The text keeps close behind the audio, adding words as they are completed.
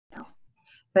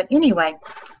But anyway,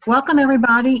 welcome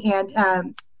everybody,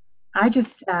 and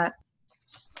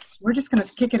we're just going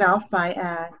to kick it off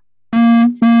by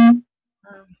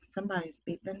somebody's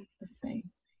beeping. Let's see.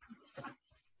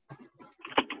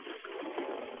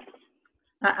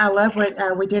 I love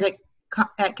what we did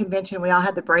at convention. We all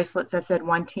had the bracelets that said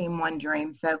 "One Team, One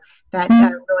Dream." So that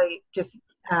really just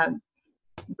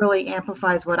really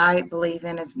amplifies what I believe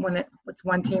in is when it's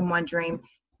one team, one dream.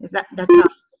 That's how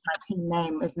my team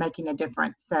name is making a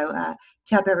difference. So to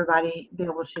help everybody be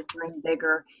able to dream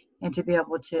bigger and to be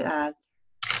able to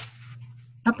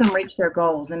help them reach their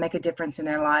goals and make a difference in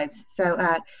their lives. So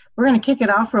we're going to kick it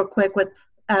off real quick with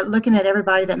looking at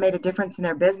everybody that made a difference in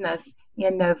their business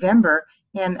in November.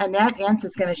 And Annette Entz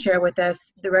is going to share with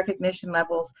us the recognition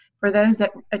levels for those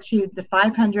that achieved the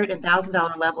 $500 and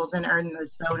 $1,000 levels and earned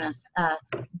those bonus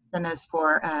incentives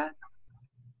for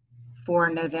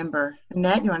November.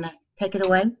 Annette, you want to take it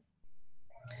away?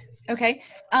 Okay.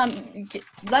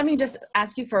 Let me just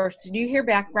ask you first. Do you hear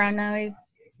background noise?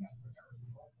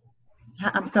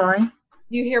 I'm sorry? Do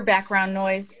you hear background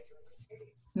noise?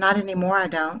 Not anymore, I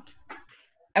don't.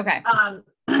 Okay.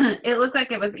 It looked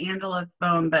like it was Angela's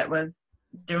phone that was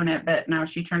doing it, but now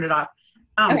she turned it off.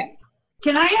 Okay.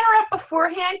 Can I interrupt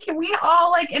beforehand? Can we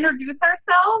all introduce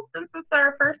ourselves since it's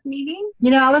our first meeting?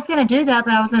 You know, I was going to do that,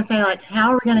 but I was going to say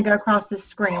how are we going to go across this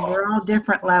screen? We're all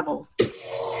different levels,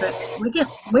 but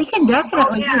we can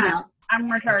definitely do that.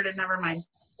 I'm retarded. Never mind.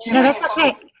 No, that's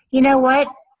okay. You know what,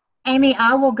 Amy?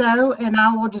 I will go and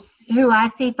I will just who I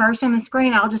see first on the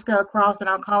screen. I'll just go across and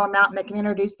I'll call them out and they can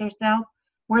introduce themselves,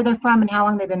 where they're from, and how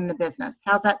long they've been in the business.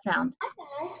 How's that sound?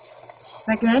 Is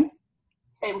that good?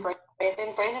 And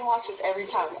Brandon watches every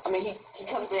time. I mean, he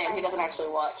comes in. He doesn't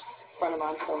actually watch. It's a friend of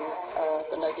mine from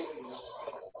the Nuggets.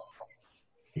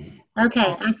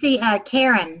 Okay, I see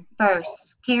Karen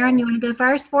first. Karen, you want to go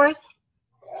first for us?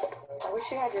 I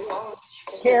wish you had your phone.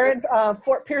 Karen,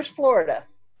 Fort Pierce, Florida.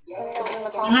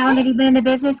 And how long have you been in the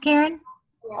business, Karen?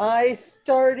 I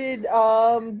started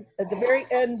at the very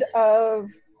end of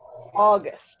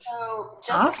August.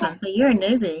 Awesome. So you're a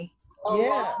newbie.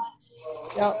 Yeah.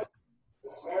 Yep.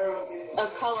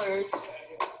 Of colors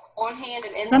on hand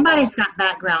and inside. Somebody's got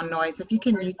background noise. If you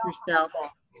can mute yourself.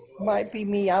 Might be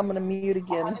me. I'm going to mute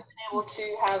again. I haven't been able to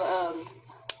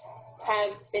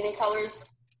have any colors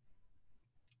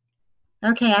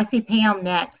Okay, I see Pam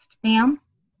next. Pam?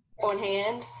 on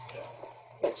hand,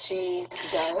 but she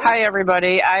does. Hi,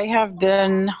 everybody. I have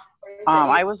been,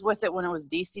 I was with it when it was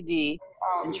DCD,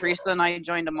 and Teresa and I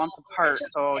joined a month apart,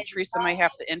 so Teresa may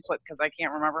have to input because I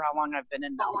can't remember how long I've been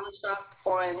in I now. want to shop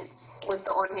with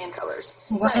the on-hand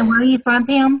colors. And where are you from,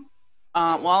 Pam?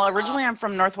 Well, originally I'm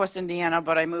from Northwest Indiana,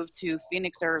 but I moved to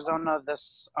Phoenix, Arizona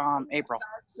this April.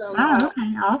 Oh,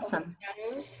 okay. Awesome.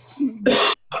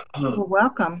 Well,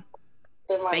 welcome.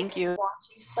 Thank you.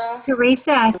 Stuff.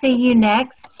 Teresa, I see you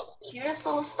next. Cutest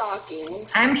little stockings.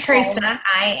 I'm Teresa.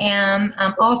 I am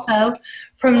also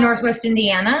from Northwest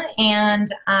Indiana, and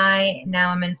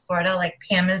now I'm in Florida. Like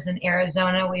Pam is in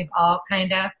Arizona. We've all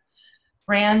kind of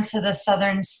ran to the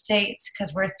southern states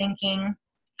because we're thinking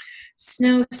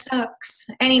snow sucks.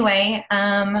 Anyway,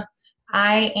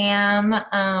 I am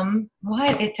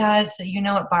what it does, you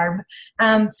know it, Barb.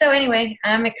 So anyway,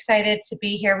 I'm excited to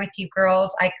be here with you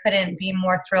girls. I couldn't be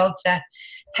more thrilled to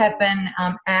have been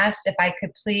asked if I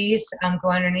could please go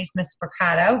underneath Miss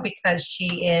Mercado, because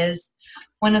she is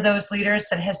one of those leaders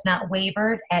that has not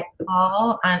wavered at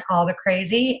all on all the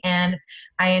crazy, and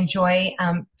I enjoy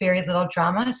very little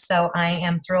drama. So I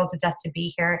am thrilled to death to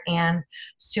be here and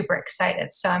super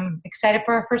excited. So I'm excited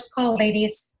for our first call,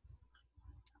 ladies.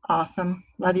 Awesome.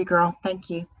 Love you, girl. Thank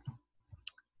you.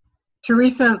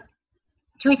 Teresa,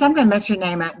 I'm going to mess your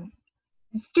name up.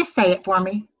 Just say it for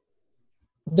me.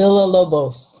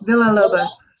 Villalobos.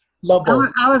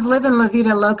 Lobos. I was living La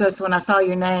Vida Locos when I saw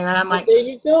your name, and I'm like, there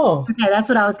you go. Okay, that's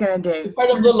what I was going to do. You're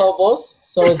part of the Lobos,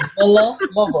 so it's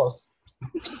Villalobos.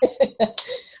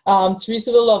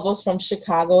 Teresa Villalobos from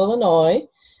Chicago, Illinois.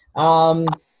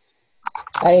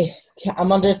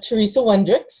 I'm under Teresa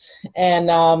Wendricks,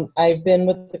 and I've been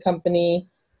with the company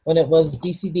when it was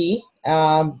DCD.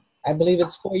 I believe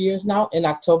it's 4 years now in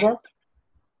October.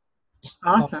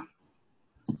 Awesome.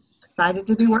 So. Excited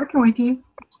to be working with you.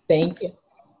 Thank you.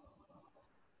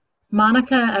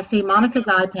 Monica, I see Monica's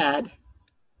iPad.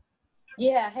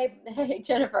 Yeah, hey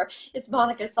Jennifer, it's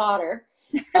Monica Sauter.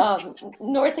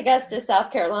 North Augusta,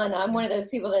 South Carolina. I'm one of those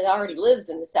people that already lives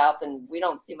in the South, and we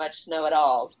don't see much snow at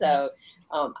all. So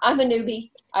I'm a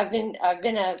newbie. I've been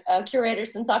a curator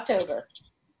since October.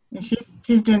 And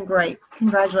she's doing great.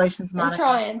 Congratulations, Monica. I'm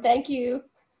trying. Thank you.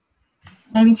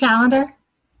 Amy Challenger.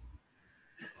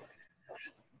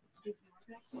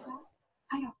 Oh,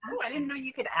 I didn't know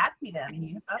you could ask me that.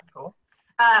 That's cool.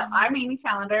 I'm Amy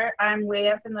Challenger. I'm way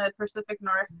up in the Pacific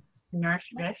Northwest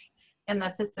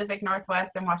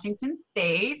in Washington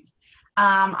State.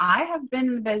 I have been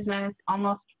in the business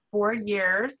almost 4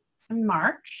 years in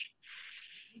March.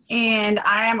 And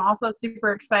I am also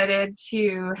super excited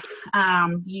to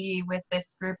be with this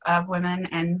group of women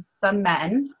and some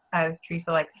men, as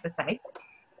Teresa likes to say.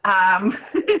 I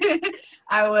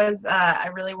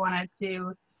really wanted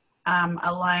to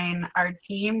align our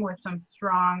team with some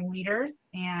strong leaders,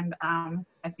 and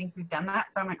I think we've done that.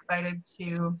 So I'm excited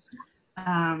to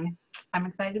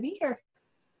be here.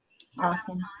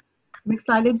 Awesome. I'm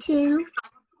excited too.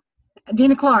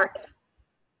 Dina Clark.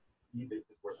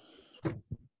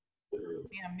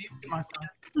 Myself.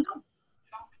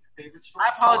 I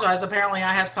apologize. Apparently,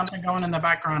 I had something going in the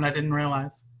background I didn't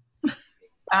realize.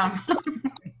 Like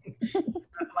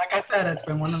I said, it's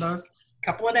been one of those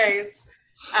couple of days.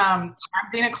 I'm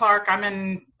Dina Clark.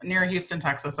 I'm near Houston,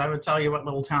 Texas. I would tell you what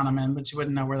little town I'm in, but you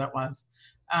wouldn't know where that was.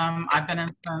 I've been in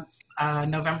since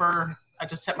November. I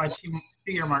just hit my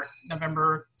two-year mark,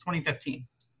 November 2015.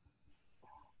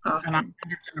 Awesome. And I'm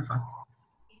under Jennifer.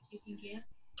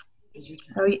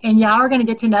 Oh, and y'all are going to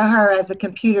get to know her as a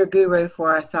computer guru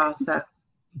for us also.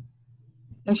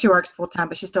 And she works full time,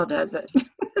 but she still does it.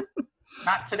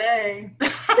 Not today.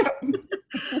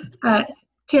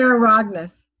 Tara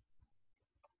Rognes.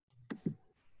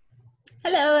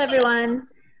 Hello, everyone.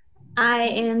 I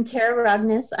am Tara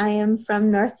Rognes. I am from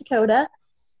North Dakota,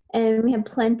 and we have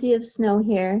plenty of snow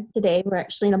here today. We're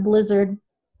actually in a blizzard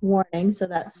warning, so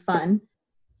that's fun.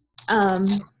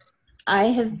 I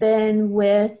have been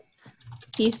with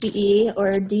TCE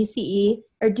or DCE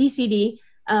or DCD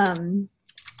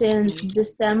since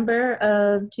December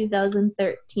of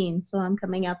 2013. So I'm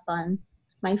coming up on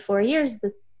my 4 years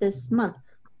this month.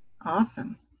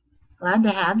 Awesome. Glad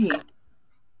to have you.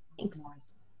 Thanks.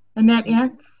 Annette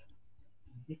Yentz.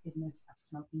 Wickedness of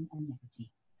smoking and nicotine.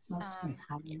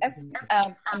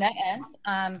 Annette Entz,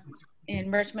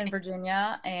 in Richmond,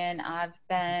 Virginia, and I've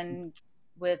been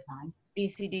with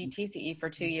DCD TCE for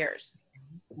 2 years.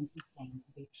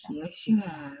 Yes, you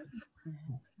have.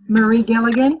 Marie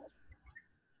Gilligan.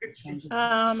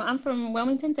 I'm from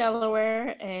Wilmington,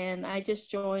 Delaware, and I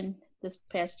just joined this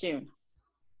past June.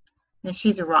 And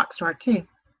she's a rock star too.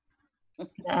 I'm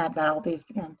gonna add that all these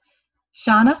in.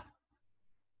 Shauna.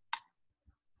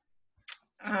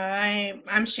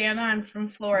 I'm Shanna. I'm from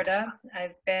Florida.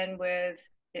 I've been with.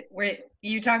 Were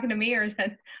you talking to me or is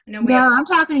that? No, I'm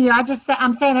talking to you.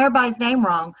 I'm saying everybody's name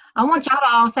wrong. I want y'all to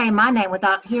all say my name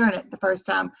without hearing it the first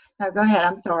time. No, go ahead.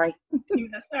 I'm sorry.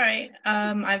 That's all right.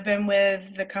 I've been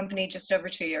with the company just over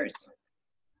 2 years.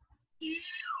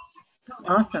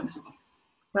 Awesome.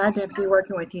 Glad to be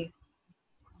working with you.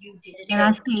 And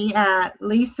I see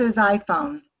Lisa's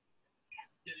iPhone.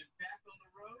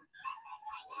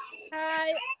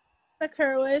 Hi, I'm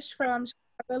Kerwish from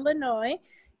Chicago, Illinois,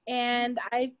 and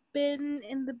I've been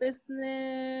in the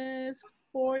business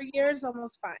 4 years,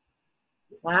 almost 5.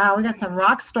 Wow, we got some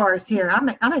rock stars here.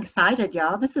 I'm excited,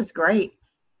 y'all. This is great.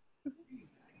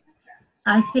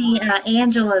 I see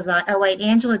Angela's. Oh wait,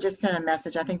 Angela just sent a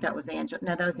message. I think that was Angela.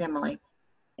 No, that was Emily.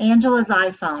 Angela's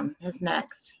iPhone is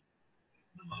next.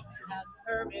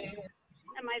 Am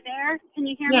I there? Can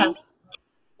you hear yes.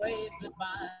 me?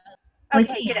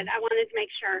 Okay, good. I wanted to make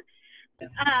sure. So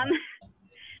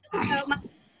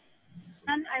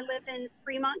I live in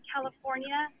Fremont,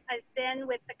 California. I've been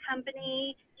with the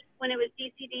company when it was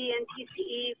DCD and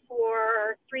TCE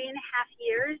for 3.5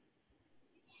 years.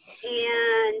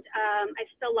 And I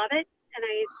still love it, and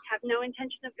I have no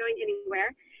intention of going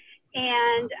anywhere.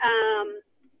 And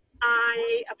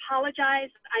I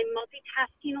apologize. I'm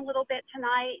multitasking a little bit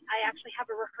tonight. I actually have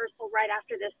a rehearsal right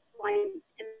after this one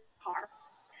in the car.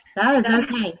 That is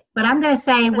okay. But I'm going to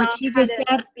say what she just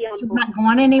said, she's not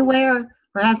going anywhere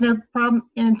or has no problem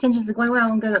in intentions of going anywhere.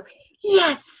 I'm going to go,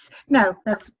 yes. No,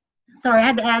 that's, sorry, I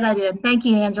had to add that in. Thank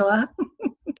you, Angela.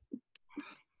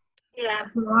 Yeah.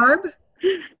 Barb?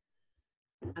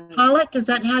 Pollock, is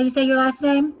that how you say your last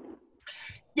name?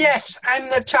 Yes, I'm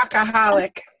the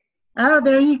Chocoholic. Oh,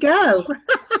 there you go.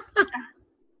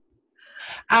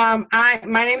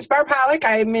 My name's Barb Pollock.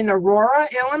 I'm in Aurora,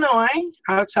 Illinois,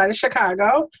 outside of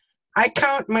Chicago. I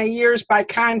count my years by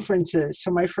conferences.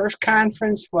 So my first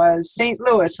conference was St.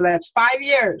 Louis, so that's 5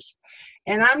 years.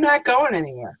 And I'm not going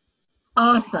anywhere.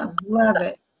 Awesome. Love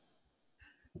it.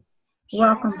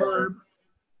 Welcome, Barb.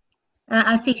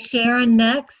 I see Sharon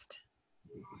next.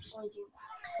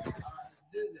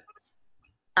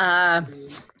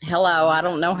 Hello, I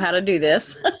don't know how to do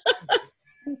this.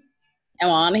 Am I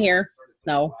on here?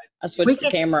 No, I switched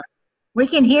the camera. We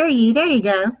can hear you. There you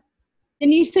go.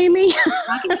 Can you see me?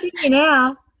 I can see you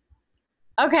now.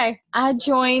 Okay. I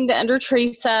joined under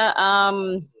Teresa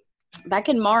back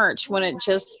in March when it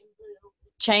just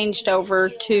changed over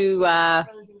to the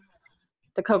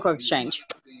Cocoa Exchange.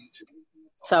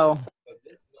 So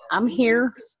I'm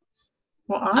here.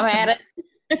 Well, awesome. I'm at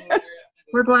it.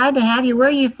 We're glad to have you. Where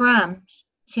are you from,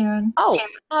 Sharon? Oh,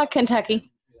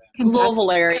 Kentucky.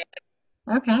 Louisville area.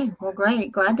 Okay. Well,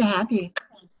 great. Glad to have you.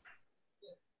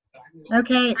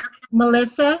 Okay,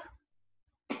 Melissa.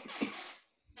 Can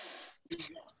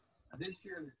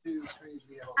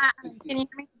you hear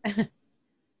me?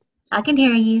 I can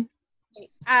hear you.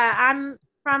 I'm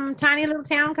from a tiny little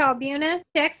town called Buna,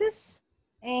 Texas.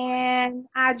 And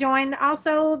I joined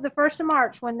also the 1st of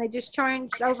March when they just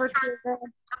changed over to the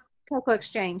Cocoa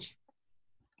Exchange.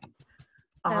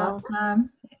 Awesome.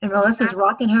 And Melissa's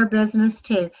rocking her business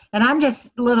too. And I'm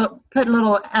just putting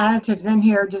little additives in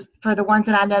here just for the ones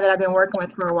that I know that I've been working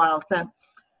with for a while. So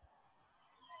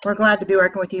we're glad to be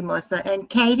working with you, Melissa. And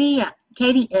Katie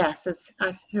S. is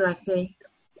who I see.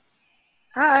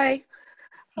 Hi.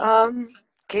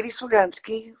 Katie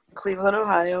Swaganski, Cleveland,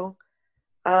 Ohio.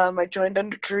 I joined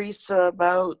under Teresa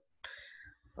about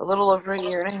a little over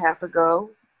 1.5 years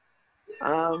ago.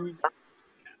 I'm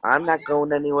not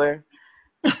going anywhere.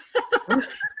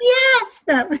 Yes.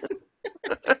 No.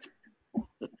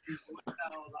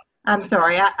 I'm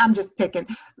sorry. I'm just picking.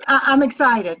 I'm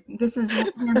excited. This is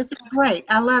great.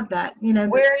 I love that.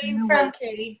 Where are you from,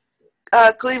 Katie?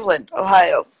 Cleveland,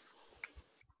 Ohio.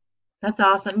 That's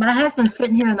awesome. My husband's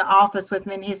sitting here in the office with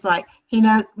me, and he's like, he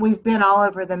knows we've been all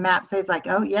over the map. So he's like,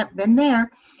 oh, yep, been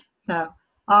there. So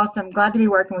awesome. Glad to be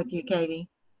working with you, Katie.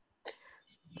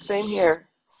 Same here.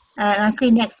 And I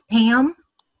see next Pam.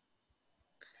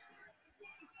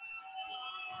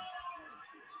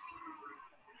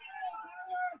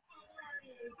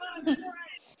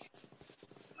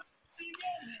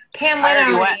 Pam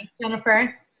went already,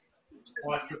 Jennifer.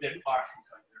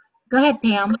 Go ahead,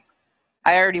 Pam.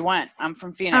 I already went. I'm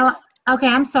from Phoenix. Oh, okay.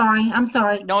 I'm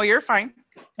sorry. No, you're fine.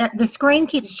 The screen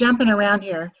keeps jumping around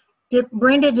here.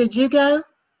 Brenda, did you go?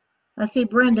 I see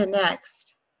Brenda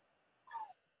next.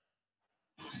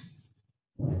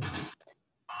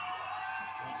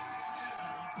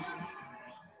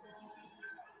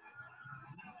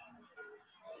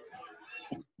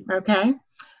 Okay.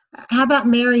 How about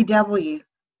Mary W.?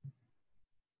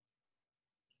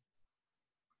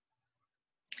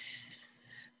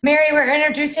 Mary, we're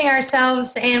introducing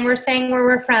ourselves and we're saying where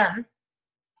we're from.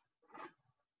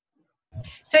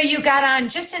 So you got on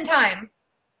just in time.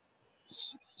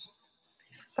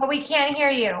 But we can't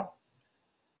hear you.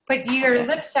 But your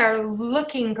lips are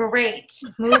looking great,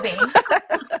 moving.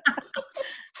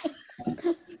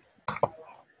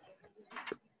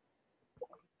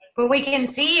 But we can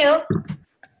see you.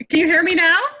 Can you hear me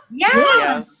now?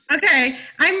 Yes. Okay.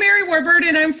 I'm Mary Warbird,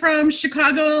 and I'm from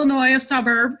Chicago, Illinois, a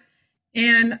suburb.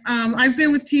 And I've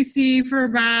been with TC for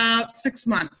about 6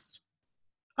 months.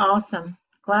 Awesome.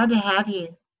 Glad to have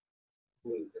you.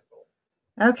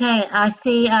 Okay. I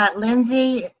see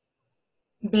Lindsay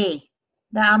B.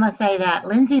 Now I'm going to say that.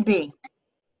 Lindsay B.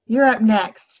 You're up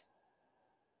next.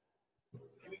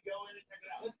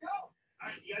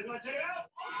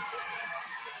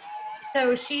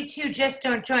 So she too just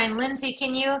don't join. Lindsay,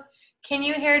 can you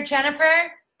hear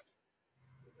Jennifer?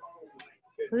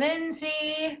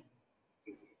 Lindsay.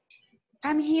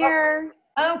 I'm here.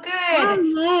 Oh,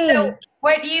 good. So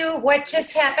what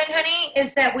just happened, honey,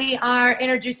 is that we are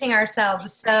introducing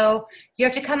ourselves. So you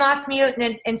have to come off mute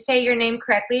and say your name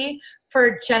correctly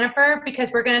for Jennifer,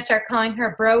 because we're going to start calling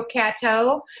her Bro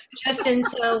Cato just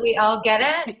until we all get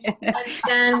it. And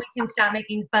then we can stop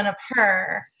making fun of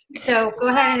her. So go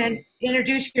ahead and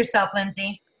introduce yourself,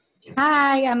 Lindsay.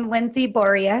 Hi, I'm Lindsay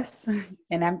Boreas,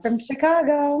 and I'm from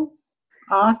Chicago.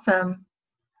 Awesome.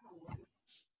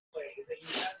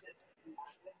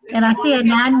 And I see a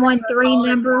 913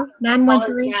 number,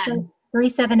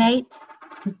 913-378.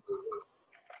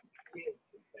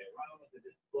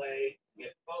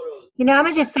 I'm going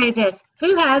to just say this.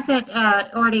 Who hasn't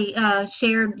already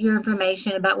shared your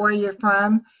information about where you're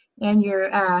from and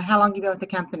your how long you've been with the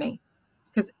company?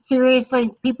 Because seriously,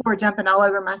 people are jumping all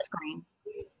over my screen.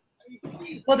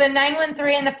 Well, the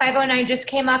 913 and the 509 just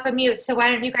came off of mute, so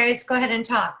why don't you guys go ahead and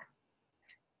talk?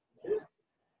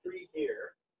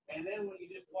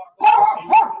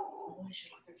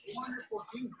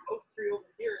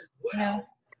 No.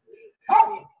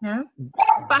 No.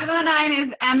 509 is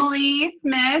Emily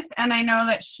Smith, and I know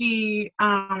that she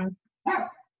had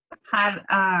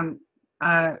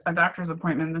a doctor's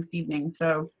appointment this evening,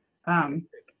 so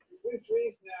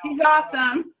she's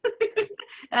awesome.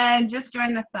 And just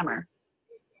joined this summer.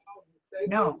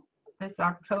 No, this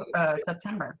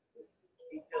September.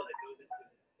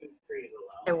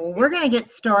 Okay, well, we're going to get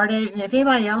started, and if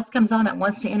anybody else comes on that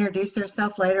wants to introduce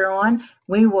themselves later on,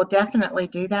 we will definitely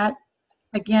do that.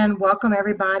 Again, welcome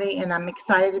everybody, and I'm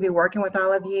excited to be working with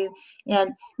all of you.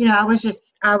 And you know, I was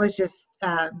just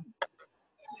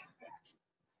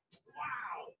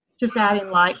adding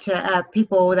light to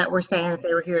people that were saying that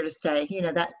they were here to stay. You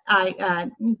know, that I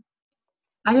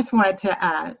just wanted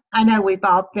to. I know we've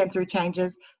all been through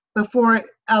changes. Before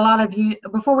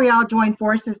we all joined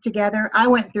forces together, I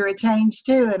went through a change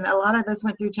too, and a lot of us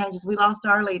went through changes. We lost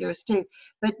our leaders too,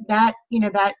 but that, you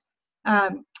know, that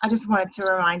I just wanted to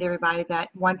remind everybody that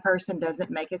one person doesn't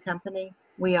make a company.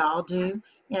 We all do,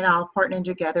 and all partnering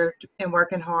together and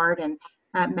working hard and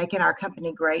making our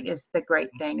company great is the great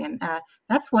thing. And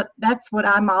that's what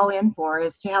I'm all in for,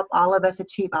 is to help all of us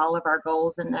achieve all of our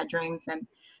goals and dreams. And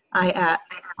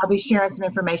I'll be sharing some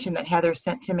information that Heather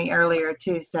sent to me earlier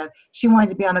too. So she wanted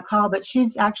to be on the call, but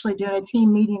she's actually doing a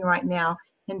team meeting right now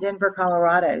in Denver,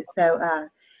 Colorado. So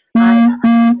I'm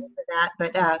for that.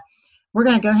 But we're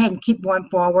going to go ahead and keep going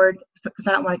forward because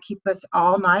I don't want to keep us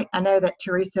all night. I know that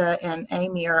Teresa and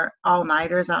Amy are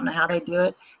all-nighters. I don't know how they do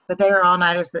it, but they are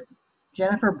all-nighters. But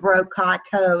Jennifer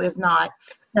Brocato is not.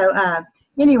 So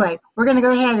anyway, we're going to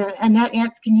go ahead and Annette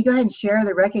Ants, can you go ahead and share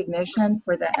the recognition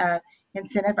for the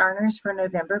incentive earners for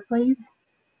November, please?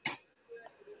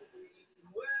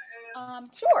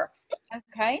 Sure.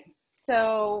 Okay.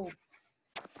 So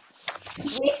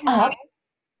we have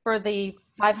for the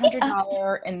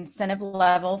 $500 incentive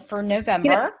level for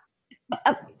November,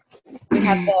 we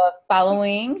have the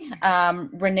following: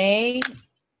 Renee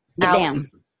Calhoun.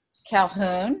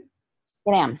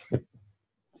 Get down.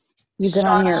 You get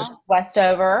on your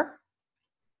Westover,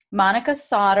 Monica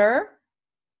Sauter,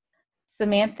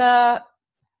 Samantha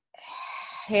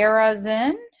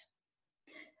Harazin,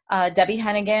 Debbie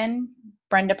Hennigan,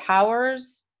 Brenda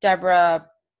Powers, Deborah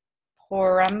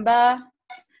Poremba,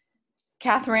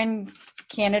 Catherine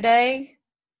Canaday,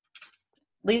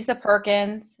 Lisa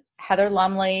Perkins, Heather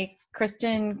Lumley,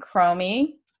 Kristen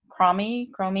Cromie,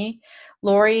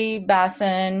 Lori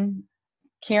Basson,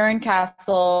 Karen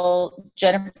Castle,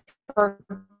 Jennifer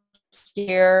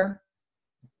here,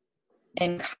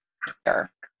 and Carter.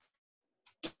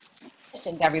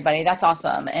 Everybody, that's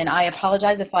awesome. And I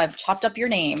apologize if I've chopped up your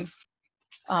name.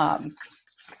 So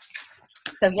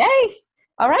yay.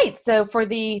 All right, so for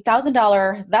the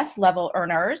 $1,000 vest level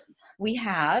earners, we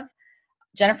have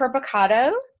Jennifer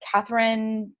Brocato,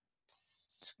 Catherine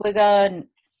S.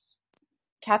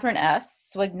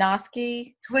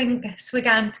 Swiganski.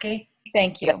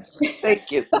 Thank you.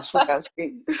 Thank you,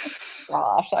 Swiganski.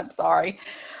 Gosh, I'm sorry.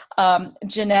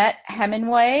 Jeanette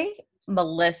Hemingway,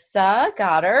 Melissa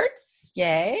Goddards,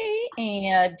 yay,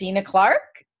 and Dina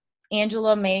Clark,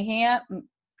 Angela Mann,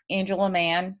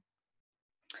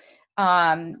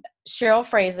 Cheryl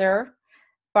Fraser,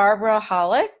 Barbara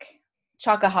Hollick,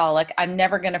 Chocoholic. I'm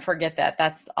never going to forget that.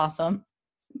 That's awesome.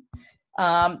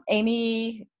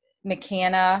 Amy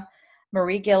McCanna,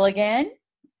 Marie Gilligan,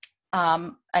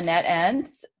 Annette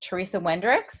Enns, Teresa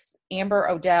Wendricks, Amber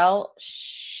Odell,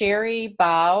 Sherry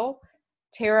Bow,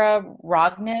 Tara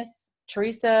Rognes,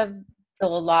 Teresa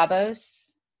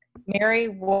Villalobos, Mary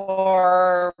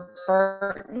Warburton,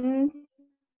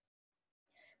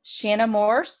 Shanna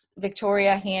Morse,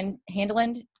 Victoria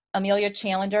Handland, Amelia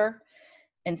Challenger,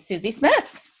 and Susie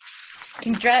Smith.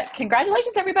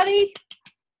 Congratulations, everybody.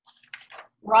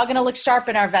 We're all going to look sharp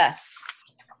in our vests.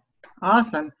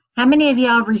 Awesome. How many of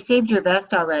y'all have received your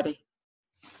vest already?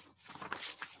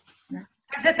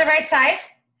 Was it the right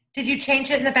size? Did you change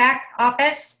it in the back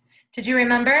office? Did you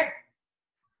remember?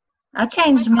 I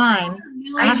changed mine.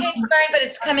 I changed mine, but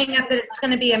it's coming up that it's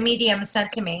going to be a medium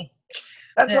sent to me.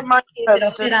 That's what mine does.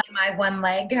 It'll fit on my one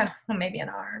leg, or maybe an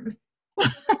arm.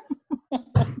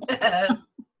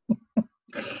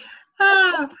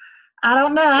 I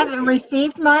don't know. I haven't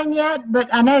received mine yet, but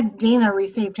I know Dina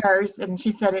received hers, and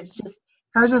she said it's just,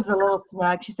 hers was a little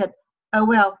snug. She said, oh,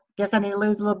 well, guess I need to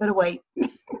lose a little bit of weight.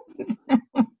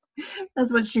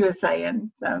 That's what she was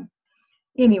saying. So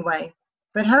anyway,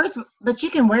 but you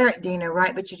can wear it, Dina,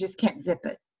 right? But you just can't zip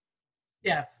it.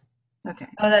 Yes. Okay.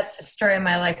 Oh, that's the story of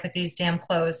my life with these damn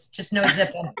clothes. Just no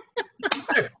zipping.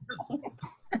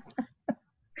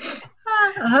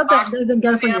 I hope that doesn't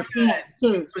go for your pants,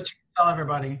 too. That's what you tell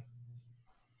everybody.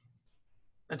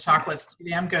 The chocolate's too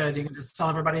damn good. You can just tell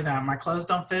everybody that. My clothes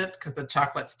don't fit because the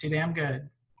chocolate's too damn good.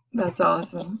 That's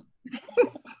awesome.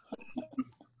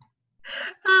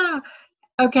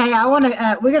 Okay,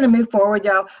 we're going to move forward,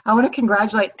 y'all. I want to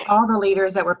congratulate all the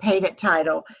leaders that were paid at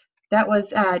title. That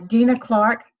was Dina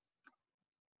Clark.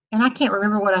 And I can't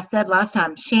remember what I said last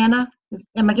time. Shanna,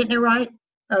 am I getting it right?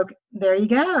 Okay, there you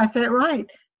go. I said it right.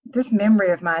 This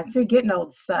memory of mine. See, getting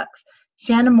old sucks.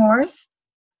 Shanna Morris,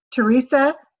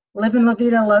 Teresa, Living La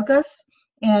Vida Locas,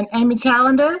 and Amy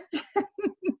Challender.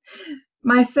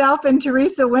 Myself and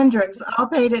Teresa Wendricks all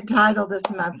paid at title this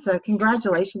month. So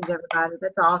congratulations, everybody.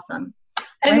 That's awesome.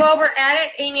 And while we're at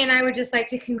it, Amy and I would just like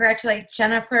to congratulate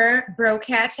Jennifer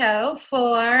Brocato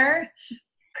for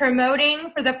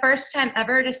promoting for the first time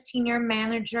ever to senior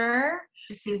manager.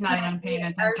 She's not even paying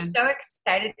attention. We're so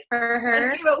excited for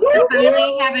her to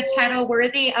finally have a title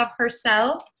worthy of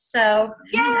herself. So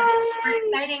super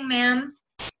exciting, ma'am.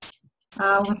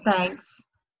 Oh, well, thanks.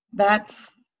 That's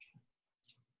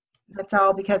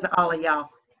all because of all of y'all,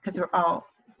 because you're all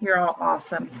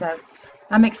awesome. So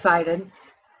I'm excited.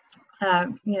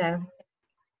 You know,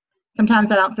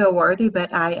 sometimes I don't feel worthy,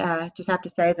 but I just have to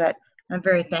say that I'm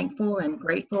very thankful and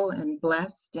grateful and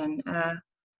blessed, and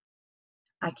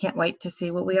I can't wait to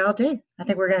see what we all do. I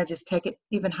think we're going to just take it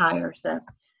even higher. So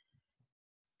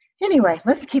anyway,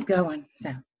 let's keep going.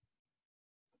 So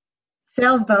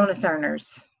sales bonus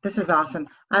earners. This is awesome.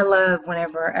 I love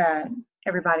whenever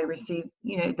everybody receives,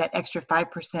 you know, that extra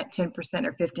 5%, 10%,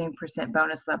 or 15%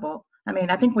 bonus level. I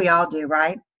mean, I think we all do,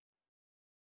 right?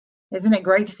 Isn't it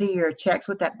great to see your checks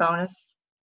with that bonus?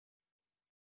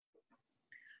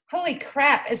 Holy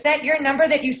crap. Is that your number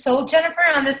that you sold, Jennifer,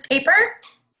 on this paper?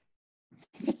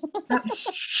 That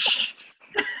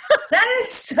is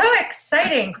so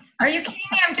exciting. Are you kidding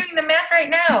me? I'm doing the math right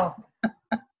now.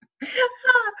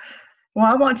 Well,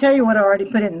 I won't tell you what I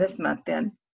already put in this month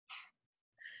then.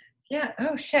 Yeah.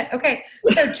 Oh, shit. Okay.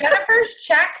 So Jennifer's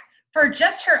check for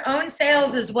just her own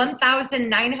sales is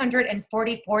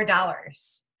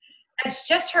 $1,944. That's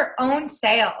just her own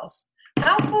sales.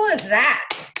 How cool is that?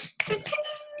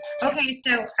 Okay,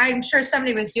 so I'm sure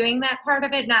somebody was doing that part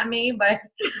of it, not me, but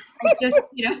I just,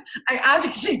 you know, I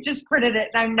obviously just printed it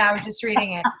and I'm now just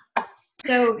reading it.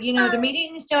 So, you know, the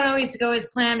meetings don't always go as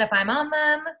planned if I'm on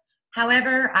them.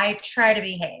 However, I try to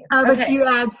behave. Oh, but you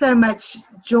add so much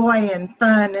joy and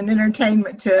fun and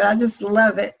entertainment to it. I just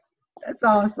love it. That's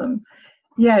awesome.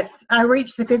 Yes, I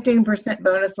reached the 15%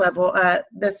 bonus level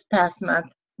this past month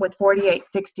with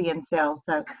 $48.60 in sales.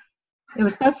 So it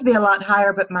was supposed to be a lot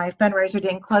higher, but my fundraiser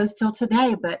didn't close till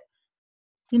today. But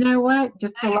you know what?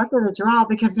 Just the luck of the draw,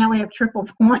 because now we have triple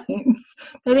points.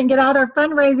 They didn't get all their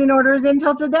fundraising orders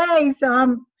until today. So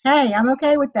I'm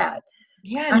okay with that.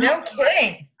 Yeah, no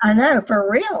kidding. I know, for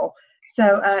real.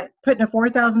 So putting a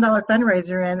 $4,000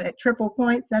 fundraiser in at triple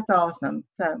points, that's awesome.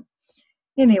 So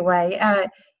anyway,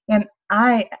 and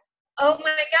I... Oh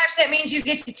my gosh, that means you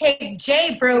get to take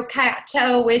Jay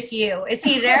Brocato with you. Is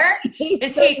he there? Is he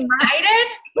excited?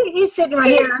 He's sitting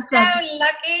right here. He's so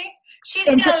lucky. She's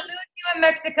going to lose you in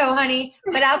Mexico, honey,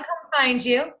 but I'll come find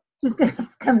you. She's going to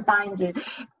come find you.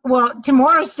 Well,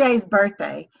 tomorrow's Jay's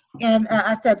birthday. And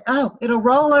I said, oh, it'll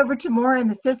roll over tomorrow in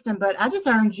the system, but I just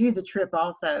earned you the trip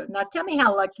also. Now tell me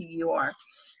how lucky you are.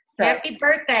 So, happy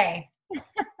birthday.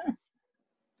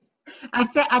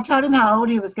 I told him how old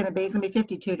he was going to be. He's going to be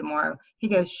 52 tomorrow. He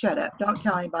goes, shut up. Don't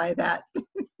tell anybody that.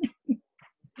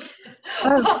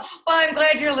 Well, I'm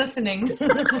glad you're listening.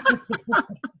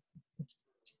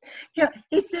 Yeah,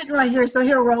 he's sitting right here, so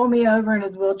he'll roll me over in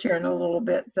his wheelchair in a little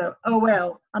bit. So, oh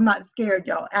well, I'm not scared,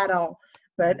 y'all, at all.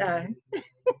 But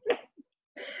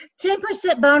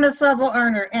 10% bonus level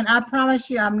earner, and I promise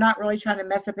you, I'm not really trying to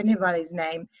mess up anybody's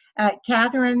name.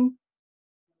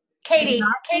 Katie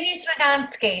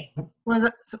Swagansky.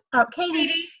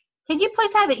 Katie, can you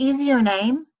please have an easier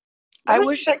name? I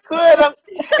wish I could.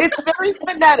 It's very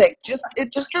phonetic. Just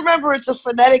remember, it's a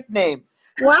phonetic name.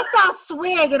 Well, I saw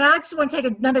swig, and I just want to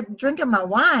take another drink of my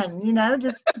wine. You know,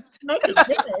 just make it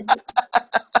good.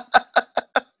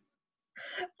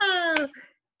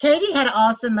 Katie had an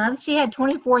awesome month. She had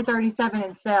 $24.37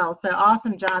 in sales. So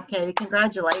awesome job, Katie.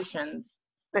 Congratulations.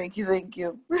 Thank you. Thank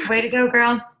you. Way to go,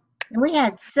 girl. And we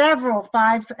had several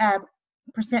 5%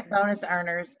 bonus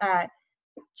earners.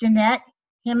 Jeanette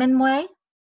Hemingway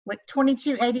with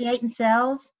 $22.88 in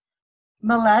sales.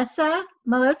 Melissa,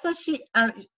 she,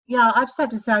 y'all, I just have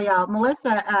to tell y'all,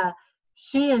 Melissa,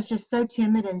 she is just so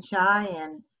timid and shy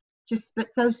and just,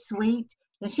 but so sweet.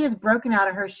 And she has broken out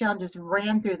of her shell and just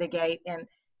ran through the gate. And,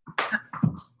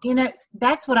 you know,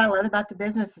 that's what I love about the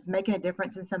business, is making a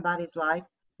difference in somebody's life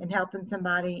and helping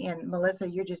somebody. And Melissa,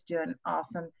 you're just doing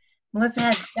awesome.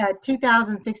 Melissa had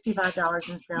 $2,065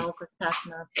 in sales this past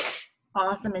month.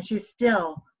 Awesome. And she's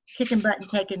still kicking butt and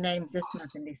taking names this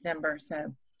month in December.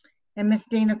 So, and Miss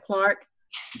Dina Clark,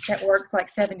 that works like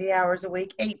 70 hours a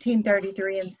week,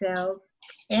 $18.33 in sales.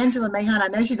 Angela Mahon, I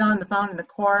know she's on the phone in the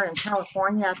car in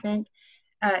California, I think.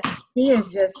 She has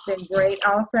just been great.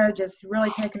 Also, just really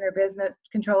taking her business,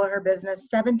 control of her business.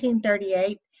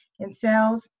 1738 in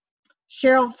sales.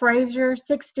 Cheryl Frazier,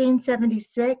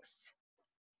 1676.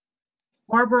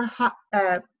 Barbara,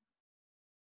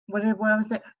 what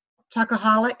was it?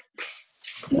 Chocoholic.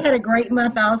 She had a great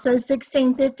month also,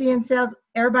 1650 in sales.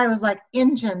 Everybody was like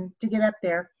engine to get up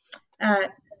there.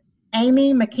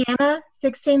 Amy McKenna,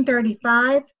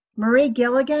 1635. Marie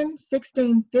Gilligan,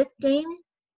 1615.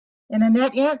 And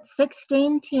Annette Ince,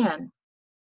 1610.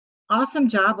 Awesome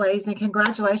job, ladies, and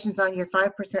congratulations on your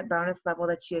 5% bonus level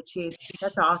that you achieved.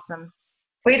 That's awesome.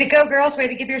 Way to go, girls. Way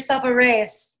to give yourself a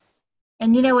raise.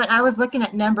 And you know what? I was looking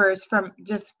at numbers from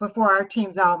just before our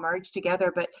teams all merged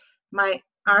together, but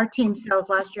our team sales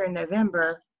last year in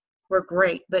November were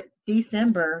great. But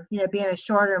December, being a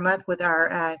shorter month with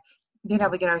our being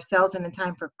able to get our sales in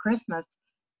time for Christmas,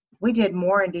 we did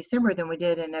more in December than we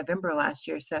did in November last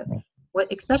year. So,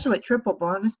 especially with triple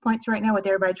bonus points right now, with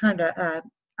everybody trying to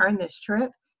earn this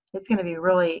trip, it's going to be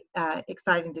really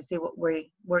exciting to see what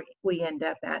we end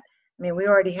up at. I mean, we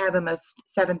already have almost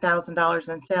 $7,000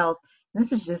 in sales, and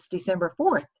this is just December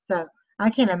 4th. So I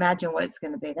can't imagine what it's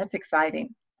going to be. That's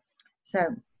exciting.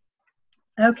 So,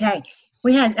 okay,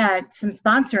 we had some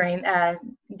sponsoring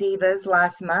divas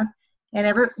last month,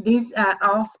 and these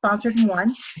all sponsored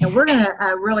one. And we're going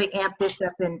to really amp this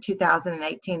up in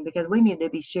 2018 because we need to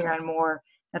be sharing more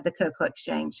of the Cocoa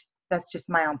Exchange. That's just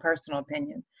my own personal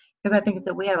opinion, because I think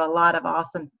that we have a lot of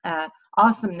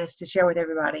awesomeness to share with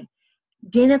everybody.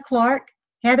 Dina Clark,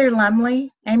 Heather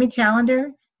Lumley, Amy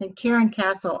Challender, and Karen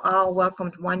Castle all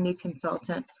welcomed one new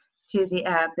consultant to the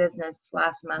business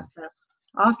last month. So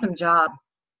awesome job.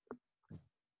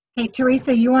 Hey,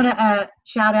 Teresa, you want to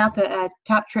shout out the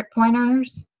top trip point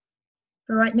earners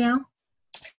for right now?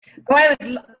 Oh, I would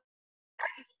love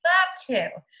to.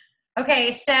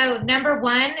 Okay, so number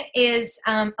one is,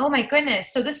 oh my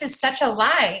goodness, so this is such a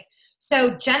lie.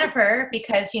 So Jennifer,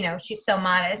 because, she's so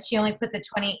modest, she only put the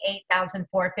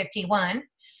 28,451.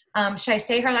 Should I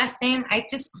say her last name?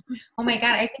 Oh my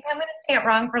God, I think I'm going to say it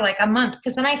wrong for like a month,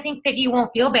 because then I think that you won't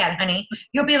feel bad, honey.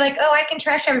 You'll be like, oh, I can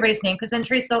trash everybody's name, because then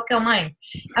Teresa will kill mine.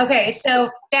 Okay,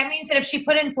 so that means that if she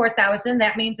put in 4,000,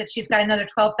 that means that she's got another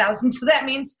 12,000. So that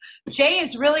means Jay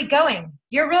is really going.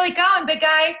 You're really going, big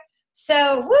guy.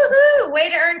 So woohoo, way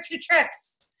to earn 2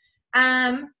 trips.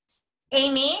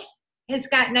 Amy has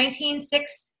got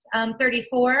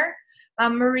 19,634.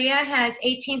 Maria has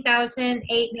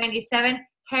 18,897.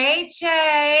 Hey,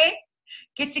 Jay,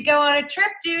 get to go on a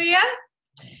trip, do ya?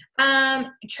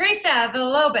 Teresa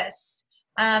Villalobos,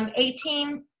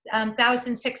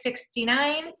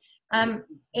 18,669.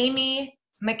 Amy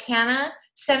McKenna,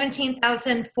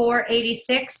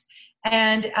 17,486.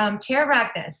 And Tara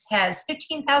Ragnes has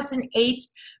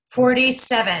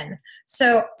 15,847.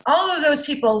 So all of those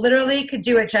people literally could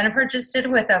do what Jennifer just did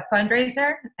with a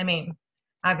fundraiser. I mean,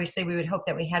 obviously we would hope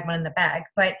that we had one in the bag,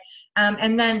 but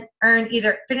and then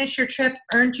finish your trip,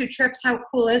 earn 2 trips. How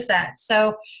cool is that?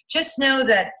 So just know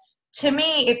that, to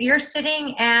me, if you're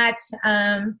sitting at,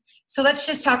 so let's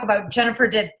just talk about Jennifer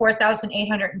did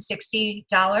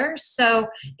 $4,860. So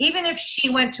even if she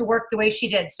went to work the way she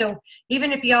did, so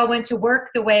even if y'all went to work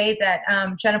the way that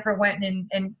Jennifer went,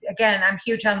 and again, I'm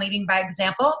huge on leading by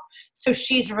example, so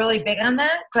she's really big on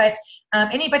that. But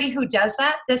anybody who does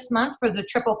that this month for the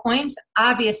triple points,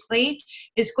 obviously,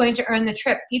 is going to earn the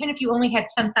trip, even if you only had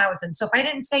 10,000. So if I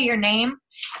didn't say your name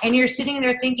and you're sitting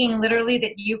there thinking literally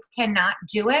that you cannot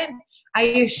do it, I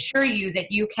assure you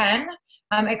that you can,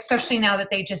 especially now that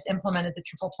they just implemented the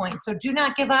triple point. So do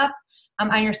not give up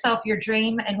on yourself, your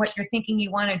dream, and what you're thinking you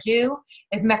want to do.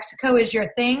 If Mexico is your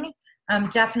thing,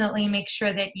 definitely make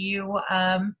sure that you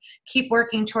keep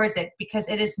working towards it, because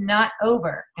it is not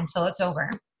over until it's over.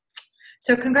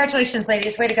 So congratulations,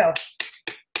 ladies. Way to go.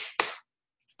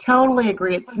 Totally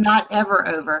agree. It's not ever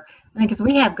over. I mean, because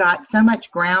we have got so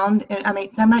much ground,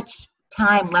 so much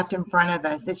time left in front of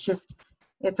us.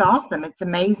 It's awesome. It's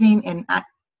amazing. And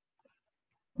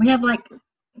we have like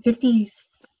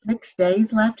 56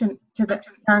 days left to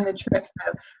earn the trip.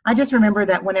 So I just remember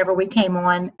that whenever we came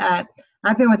on, I've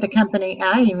been with the company.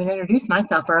 I didn't even introduce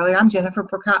myself earlier. I'm Jennifer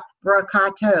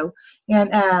Brocato.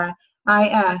 And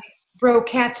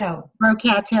Brocato,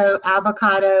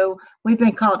 avocado. We've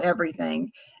been called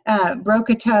everything.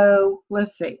 Brocato.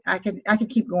 Let's see. I could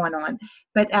keep going on.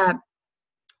 But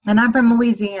and I'm from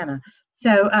Louisiana.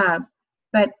 So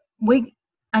but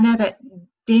I know that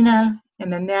Dina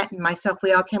and Annette and myself,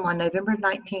 we all came on November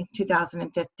 19th,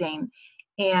 2015.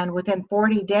 And within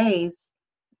 40 days,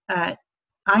 I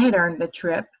had earned the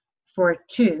trip for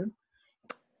 2.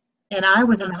 and I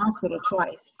was in the hospital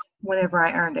twice whenever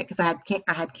I earned it because I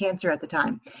had cancer at the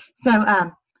time.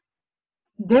 So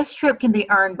this trip can be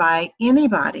earned by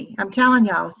anybody. I'm telling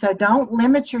y'all. So don't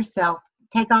limit yourself.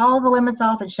 Take all the limits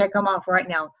off and shake them off right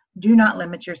now. Do not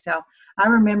limit yourself. I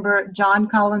remember John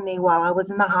calling me while I was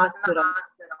in the hospital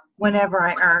whenever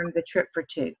I earned the trip for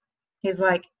 2. He's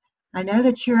like, I know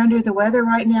that you're under the weather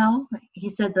right now. He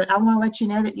said, but I want to let you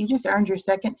know that you just earned your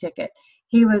second ticket.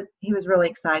 He was really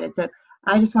excited. So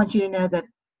I just want you to know that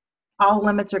all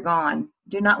limits are gone.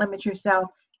 Do not limit yourself,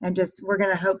 and we're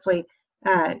going to hopefully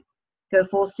go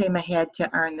full steam ahead to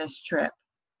earn this trip.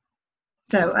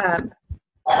 So,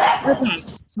 okay,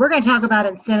 we're going to talk about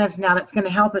incentives now that's going to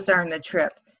help us earn the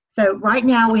trip. So right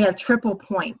now we have triple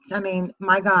points. I mean,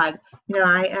 my God,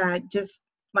 I just,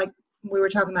 like we were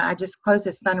talking about, I just closed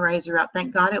this fundraiser out.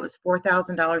 Thank God it was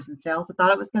 $4,000 in sales. I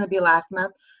thought it was going to be last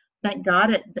month. Thank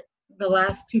God the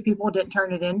last 2 people didn't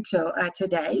turn it in till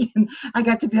today. I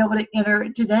got to be able to enter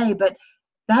it today, but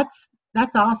that's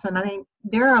awesome. I mean,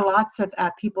 there are lots of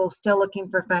people still looking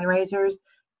for fundraisers.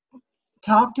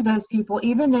 Talk to those people,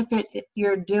 even if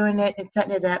you're doing it and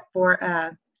setting it up for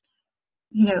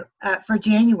for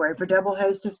January for double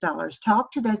hostess dollars.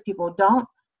 Talk to those people. Don't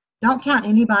count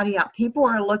anybody out. People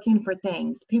are looking for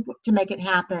things, people to make it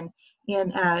happen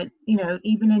in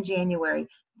even in January,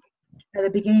 at the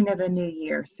beginning of a new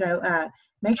year. So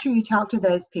make sure you talk to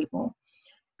those people.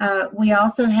 We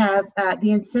also have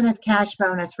the incentive cash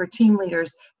bonus for team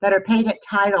leaders that are paid at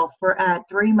title for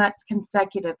 3 months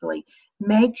consecutively.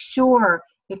 Make sure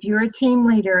if you're a team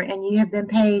leader and you have been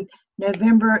paid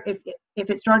November, if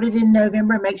it started in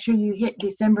November, make sure you hit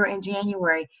December and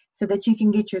January so that you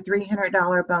can get your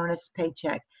 $300 bonus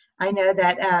paycheck. I know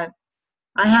that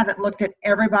I haven't looked at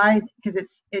everybody because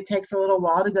it takes a little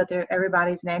while to go through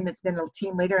everybody's name that's been a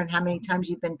team leader and how many times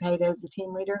you've been paid as a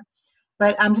team leader.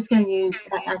 But I'm just going to use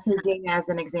Dina as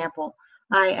an example.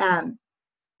 I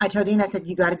told Dina, I said,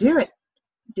 you got to do it.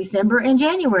 December and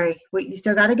January, you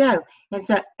still got to go. And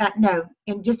so,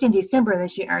 just in December, then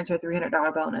she earns her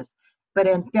 $300 bonus. But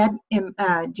in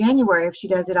January, if she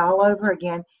does it all over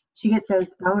again, she gets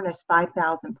those bonus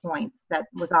 5,000 points that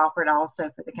was offered also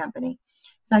for the company.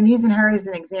 So I'm using her as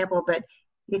an example. But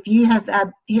if you have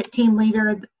hit team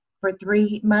leader for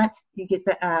 3 months, you get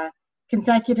the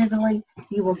consecutively,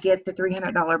 you will get the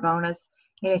 $300 bonus.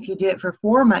 And if you do it for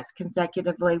 4 months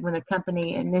consecutively, when the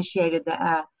company initiated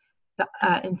the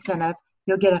incentive,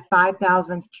 you'll get a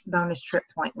 5,000 bonus trip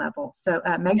point level. So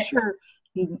make sure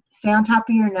you stay on top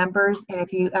of your numbers, and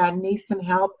if you need some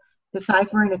help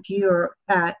deciphering if you are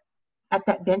at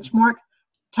that benchmark,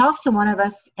 talk to one of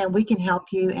us and we can help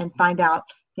you and find out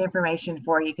the information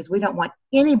for you, because we don't want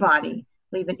anybody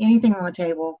leaving anything on the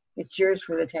table. It's yours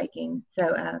for the taking.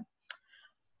 So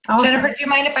also, Jennifer, do you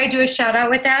mind if I do a shout out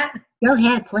with that? Go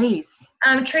ahead, please.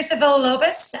 Teresa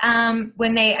Villalobos,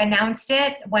 when they announced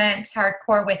it, went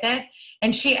hardcore with it,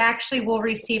 and she actually will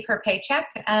receive her paycheck.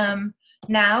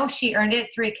 Now she earned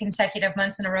it 3 consecutive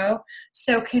months in a row.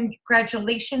 So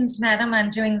congratulations, madam,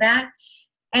 on doing that.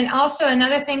 And also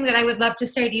another thing that I would love to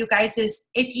say to you guys is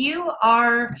if you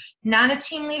are not a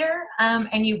team leader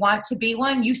and you want to be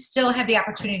one, you still have the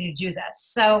opportunity to do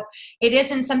this. So it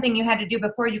isn't something you had to do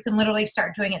before. You can literally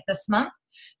start doing it this month.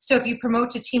 So if you promote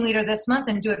to team leader this month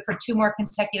and do it for 2 more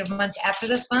consecutive months after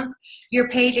this month, you're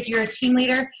paid. If you're a team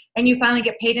leader and you finally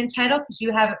get paid in title because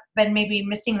you have been maybe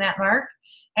missing that mark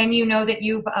and you know that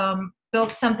you've build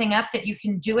something up that you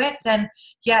can do it, then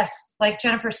yes, like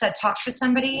Jennifer said, talk to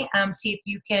somebody, see if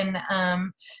you can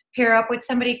pair up with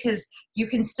somebody, because you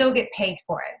can still get paid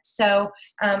for it. So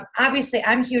obviously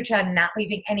I'm huge on not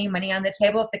leaving any money on the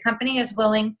table. If the company is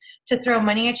willing to throw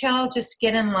money at y'all, just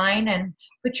get in line and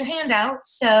put your hand out.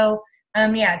 So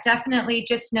yeah, definitely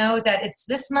just know that it's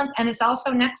this month and it's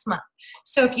also next month.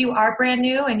 So if you are brand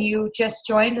new and you just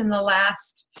joined in the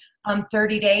last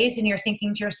 30 days and you're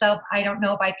thinking to yourself, I don't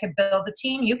know if I could build a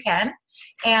team, you can.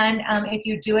 And if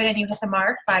you do it and you hit the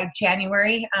mark by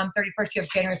January 31st, you have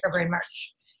January, February, and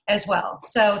March as well.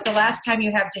 So the last time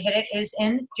you have to hit it is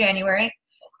in January.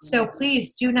 So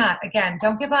please do not, again,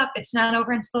 don't give up. It's not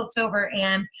over until it's over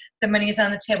and the money is on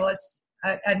the table. It's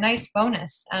a nice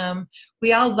bonus.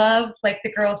 We all love, like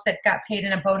the girls that got paid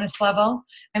in a bonus level.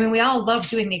 I mean, we all love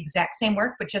doing the exact same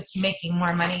work, but just making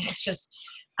more money. It's just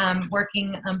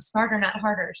working smarter, not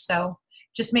harder. So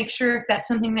just make sure if that's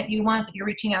something that you want, that you're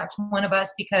reaching out to one of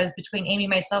us, because between Amy,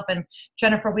 myself, and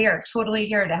Jennifer, we are totally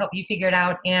here to help you figure it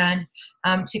out and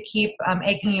to keep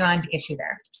egging you on to get you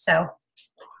there. So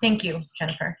thank you,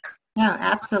 Jennifer. No,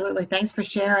 absolutely. Thanks for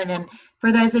sharing. And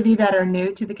for those of you that are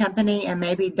new to the company and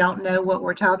maybe don't know what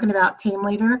we're talking about, team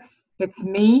leader It's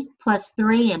me plus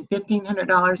 3 and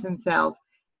 $1,500 in sales.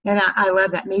 And I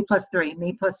love that. Me plus 3,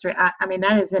 me plus 3. I mean,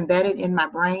 that is embedded in my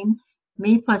brain.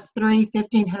 Me plus 3,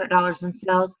 $1,500 in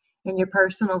sales, and your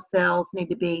personal sales need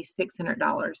to be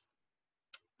 $600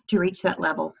 to reach that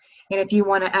level. And if you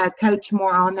want to coach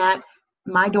more on that,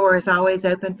 my door is always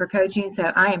open for coaching,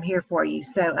 so I am here for you.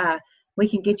 So we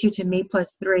can get you to me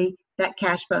plus 3, that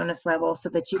cash bonus level, so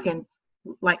that you can,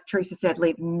 like Teresa said,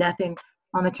 leave nothing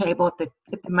on the table. If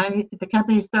the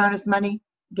company's throwing us money,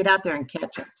 get out there and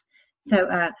catch it.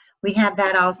 So we have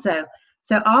that also.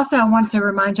 So also I want to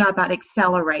remind you about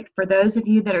Accelerate. For those of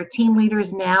you that are team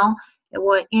leaders now,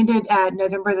 it ended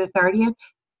November the 30th,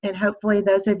 and hopefully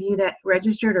those of you that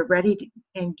registered are ready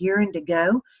and gearing to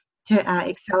go to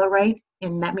Accelerate,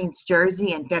 and that means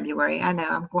Jersey in February. I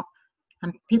know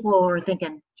people are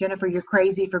thinking, Jennifer, you're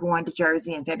crazy for going to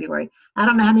Jersey in February. I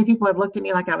don't know how many people have looked at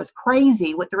me like I was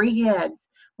crazy with 3 heads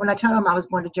when I told them I was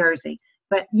going to Jersey.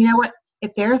 But you know what?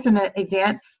 If there's an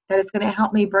event that is going to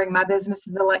help me bring my business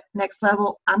to the next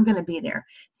level, I'm going to be there.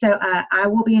 So I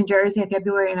will be in Jersey in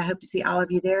February, and I hope to see all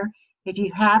of you there. If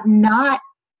you have not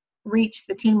reached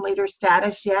the team leader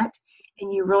status yet,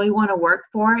 and you really want to work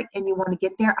for it and you want to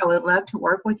get there, I would love to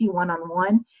work with you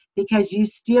one-on-one, because you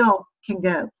still can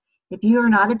go. If you are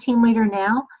not a team leader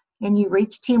now and you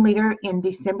reach team leader in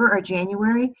December or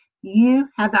January, you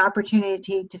have the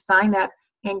opportunity to sign up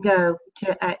and go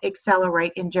to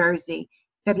Accelerate in Jersey,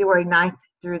 February 9th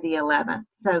through the 11th.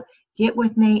 So get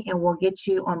with me and we'll get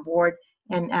you on board.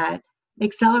 And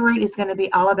Accelerate is going to be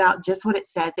all about just what it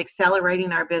says,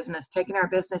 accelerating our business, taking our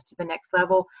business to the next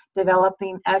level,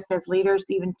 developing us as leaders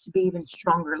even to be even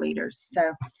stronger leaders.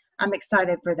 So I'm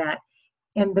excited for that.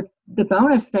 And the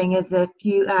bonus thing is if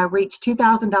you reach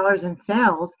 $2,000 in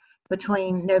sales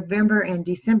between November and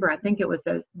December, I think it was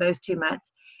those 2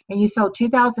 months, and you sold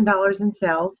 $2,000 in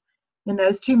sales in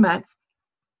those 2 months,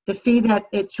 the fee that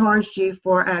it charged you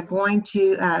for going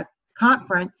to a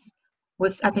conference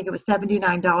was, I think it was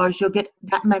 $79. You'll get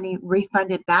that money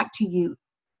refunded back to you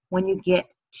when you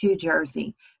get to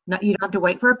Jersey. Now, you don't have to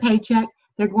wait for a paycheck.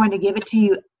 They're going to give it to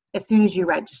you as soon as you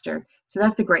register. So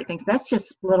that's the great thing. So that's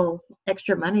just a little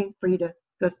extra money for you to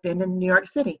go spend in New York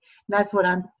City. And that's what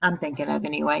I'm thinking of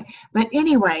anyway. But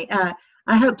anyway,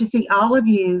 I hope to see all of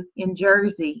you in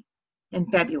Jersey in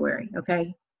February,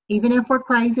 okay? Even if we're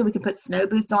crazy, we can put snow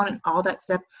boots on and all that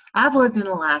stuff. I've lived in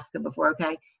Alaska before,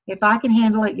 okay? If I can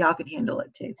handle it, y'all can handle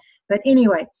it too. But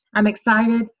anyway, I'm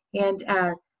excited. And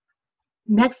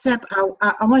next up,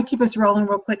 I want to keep us rolling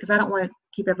real quick because I don't want to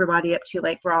keep everybody up too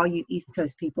late for all you East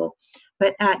Coast people.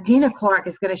 But Dina Clark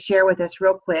is going to share with us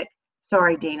real quick.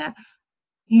 Sorry, Dina.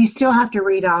 You still have to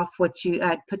read off what you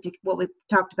what we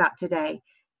talked about today.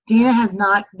 Dina has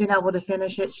not been able to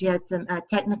finish it. She had some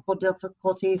technical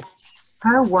difficulties.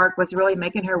 Her work was really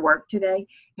making her work today.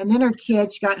 And then her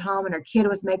kid, she got home and her kid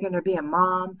was making her be a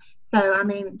mom. So, I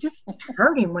mean, just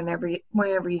hurting whenever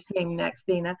you see him next,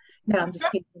 Dina. No, I'm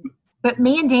just teasing. But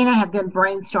me and Dina have been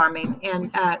brainstorming,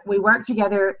 and we work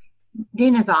together.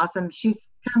 Dina's awesome. She's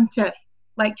come to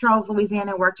Lake Charles,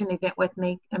 Louisiana, worked an event with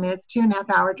me. I mean, it's a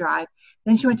 2.5-hour drive.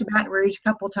 Then she went to Baton Rouge a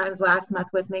couple times last month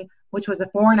with me, which was a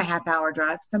 4.5-hour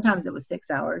drive. Sometimes it was 6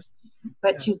 hours.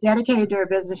 But yes, she's dedicated to her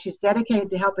business. She's dedicated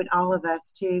to helping all of us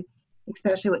too,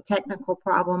 especially with technical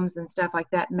problems and stuff like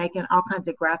that, making all kinds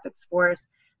of graphics for us.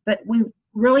 But we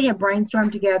really have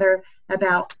brainstormed together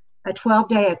about a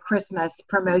 12-day of Christmas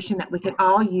promotion that we could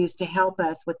all use to help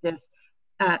us with this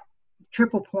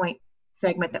triple point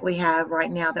segment that we have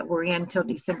right now that we're in until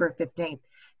December 15th.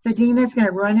 So Dina's going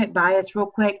to run it by us real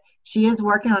quick. She is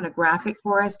working on a graphic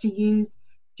for us to use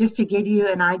just to give you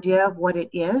an idea of what it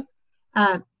is.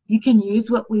 You can use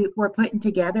what we're putting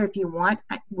together if you want.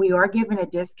 We are giving a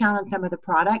discount on some of the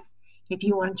products. If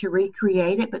you wanted to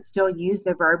recreate it but still use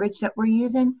the verbiage that we're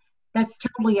using, that's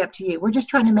totally up to you. We're just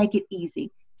trying to make it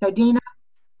easy. So Dina,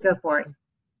 go for it.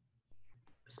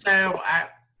 So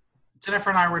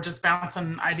Jennifer and I were just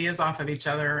bouncing ideas off of each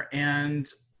other, and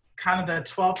kind of the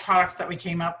 12 products that we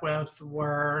came up with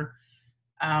were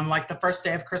like the first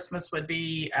day of Christmas would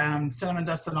be cinnamon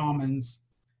dusted almonds.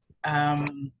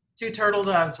 2 turtle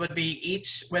doves would be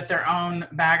each with their own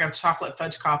bag of chocolate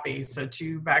fudge coffee. So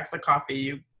 2 bags of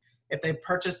coffee. If they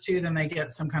purchase 2, then they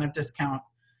get some kind of discount.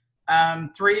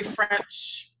 3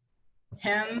 French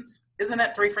hens. Isn't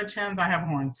it 3 French hens? I have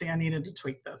horns. See, I needed to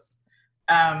tweak this.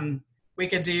 We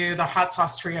could do the hot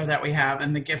sauce trio that we have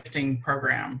in the gifting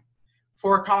program.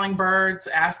 4 calling birds,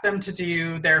 ask them to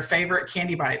do their favorite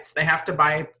candy bites. They have to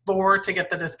buy 4 to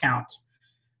get the discount.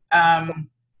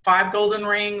 5 golden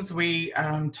rings. We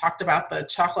talked about the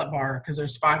chocolate bar because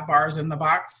there's 5 bars in the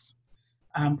box.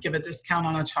 Give a discount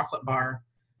on a chocolate bar.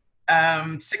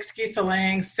 6 geese a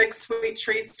laying, 6 sweet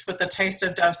treats with the taste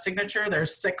of Dove signature.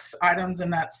 There's 6 items in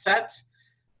that set.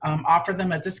 Offer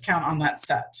them a discount on that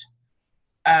set.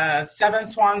 7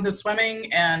 swans a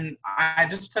swimming, and I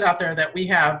just put out there that we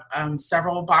have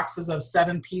several boxes of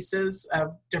 7 pieces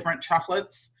of different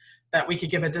chocolates that we could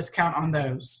give a discount on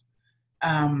those.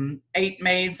 8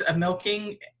 maids of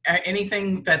milking,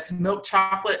 anything that's milk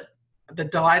chocolate, the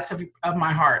delights of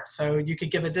my heart. So you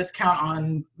could give a discount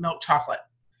on milk chocolate.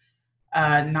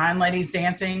 9 ladies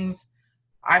dancings.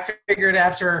 I figured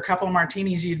after a couple of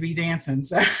martinis, you'd be dancing.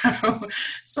 So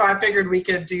I figured we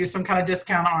could do some kind of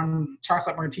discount on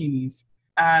chocolate martinis.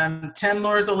 10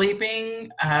 lures of leaping.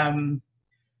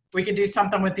 We could do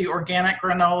something with the organic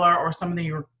granola or some of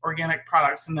the organic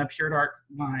products in the Pure Dark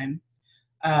line.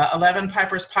 11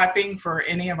 pipers piping for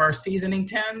any of our seasoning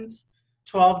tins.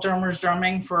 12 drummers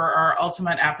drumming for our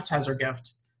ultimate appetizer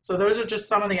gift. So those are just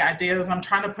some of the ideas. I'm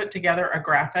trying to put together a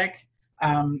graphic,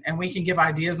 and we can give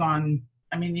ideas on,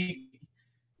 and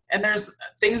there's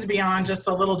things beyond just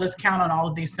a little discount on all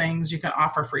of these things. You can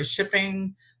offer free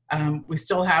shipping. We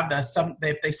still have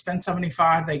if they spend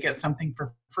 $75, they get something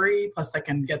for free, plus they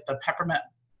can get the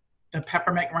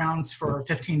peppermint rounds for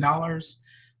 $15.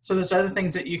 So there's other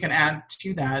things that you can add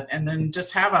to that, and then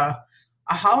just have a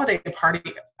holiday party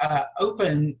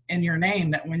open in your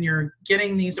name, that when you're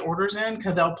getting these orders in,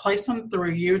 because they'll place them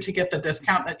through you to get the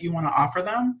discount that you want to offer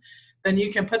them, then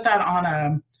you can put that on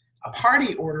a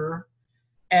party order,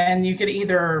 and you could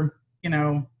either,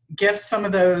 gift some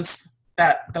of those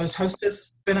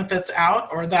hostess benefits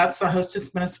out, or that's the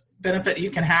hostess benefit you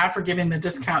can have for giving the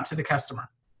discount to the customer.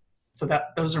 So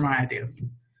those are my ideas.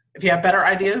 If you have better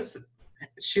ideas,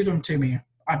 shoot them to me.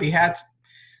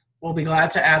 We'll be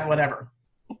glad to add whatever.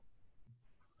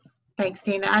 Thanks,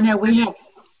 Tina. I know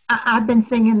I've been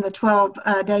singing the 12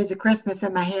 days of Christmas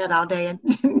in my head all day,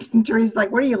 and Teresa's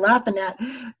like, what are you laughing at?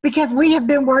 Because we have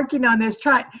been working on this,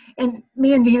 and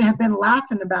me and Tina have been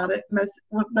laughing about it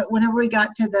but whenever we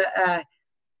got to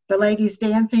the ladies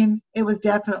dancing, it was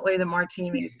definitely the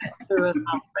martinis that threw us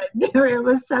off. But it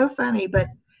was so funny. But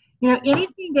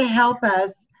anything to help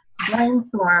us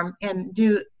brainstorm and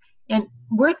do, and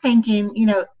we're thinking,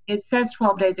 it says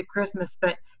 12 days of Christmas,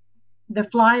 but the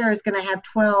flyer is going to have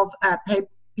 12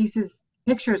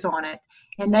 pictures on it,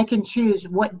 and they can choose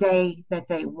what day that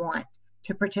they want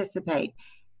to participate.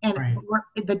 And right.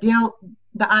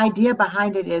 The idea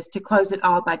behind it is to close it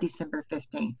all by December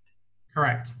 15th.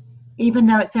 Correct. Even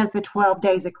though it says the 12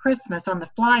 days of Christmas on the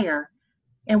flyer,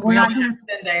 and we're not only have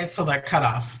 10 days till the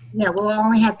cutoff. Yeah, we'll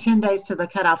only have 10 days to the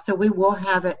cutoff, so we will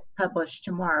have it published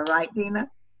tomorrow, right, Dina?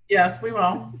 Yes, we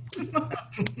will.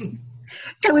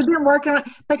 So we've been working on,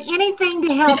 but anything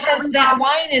to help. Because that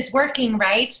wine is working,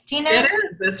 right, Tina? It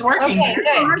is. It's working. Okay,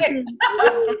 good.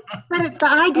 But the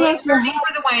idea is to working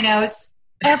for the winos.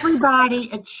 Everybody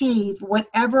achieve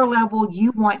whatever level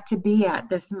you want to be at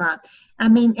this month.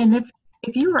 And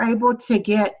if you were able to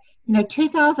get,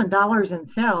 $2,000 in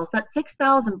sales, that's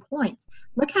 6,000 points.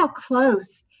 Look how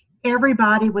close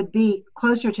everybody would be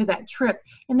closer to that trip.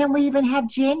 And then we even have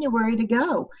January to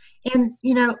go. And,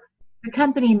 the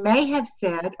company may have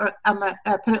said, or I'm going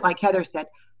to put it like Heather said,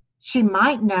 she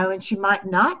might know and she might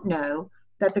not know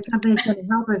that the company is going to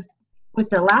help us with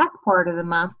the last part of the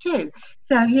month too.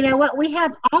 So you know what? We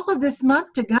have all of this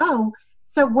month to go.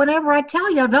 So whenever I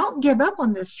tell you, don't give up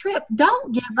on this trip,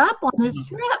 don't give up on this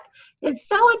trip. It's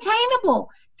so attainable.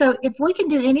 So if we can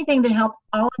do anything to help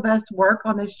all of us work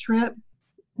on this trip,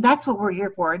 that's what we're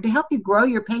here for, to help you grow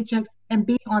your paychecks and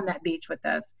be on that beach with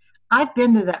us. I've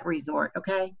been to that resort,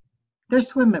 okay? There's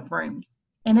swim-up rooms,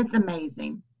 and it's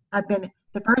amazing. I've been,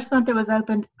 the first month it was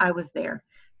opened, I was there.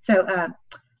 So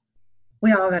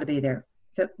we all got to be there.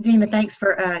 So Dina, thanks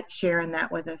for sharing that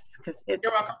with us, because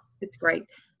You're welcome. It's great.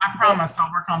 I promise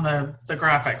I'll work on the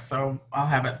graphics, so I'll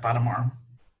have it by tomorrow.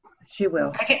 She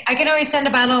will. I can always send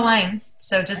a bottle of wine,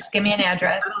 so just give me an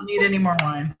address. I don't need any more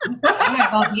wine.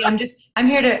 I'm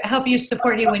here to help you,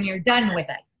 support you when you're done with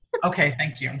it. Okay,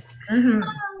 thank you. Mm-hmm.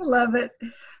 I love it.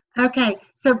 Okay,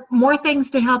 so more things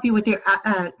to help you with your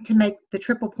to make the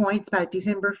triple points by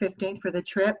December 15th for the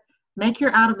trip. Make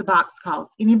your out of the box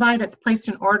calls. Anybody that's placed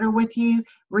an order with you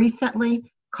recently,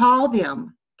 call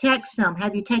them, text them.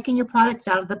 Have you taken your product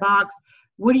out of the box?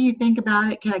 What do you think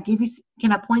about it? Can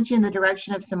I point you in the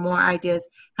direction of some more ideas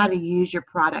how to use your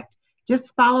product?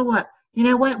 Just follow up. You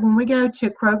know what? When we go to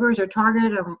Kroger's or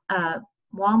Target or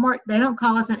Walmart, they don't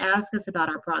call us and ask us about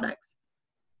our products.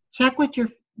 Check with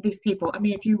these people.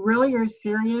 If you really are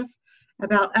serious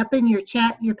about upping your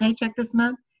paycheck this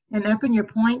month and upping your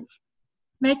points,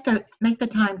 make the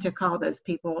time to call those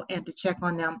people and to check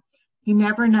on them. You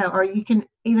never know. Or you can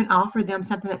even offer them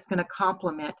something that's going to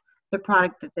complement the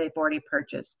product that they've already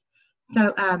purchased.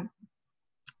 So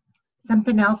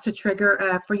something else to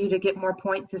trigger for you to get more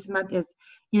points this month is,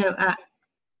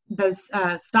 those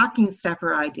stocking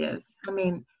stuffer ideas. I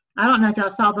mean, I don't know if y'all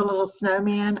saw the little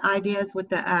snowman ideas with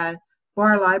the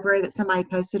bar library that somebody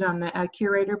posted on the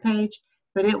curator page,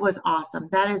 but it was awesome.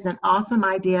 That is an awesome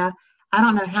idea. I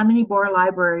don't know how many bar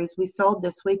libraries we sold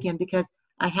this weekend because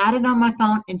I had it on my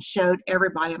phone and showed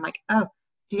everybody. I'm like, oh,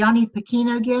 do y'all need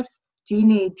Pekino gifts? Do you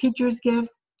need teachers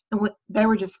gifts? And they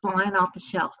were just flying off the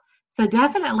shelf. So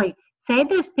definitely save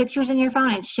those pictures in your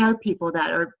phone and show people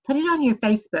that, or put it on your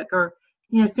Facebook, or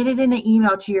send it in an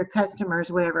email to your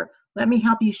customers, whatever. Let me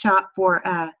help you shop for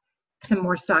some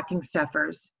more stocking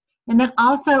stuffers. And then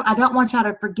also, I don't want y'all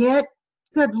to forget,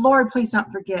 good Lord, please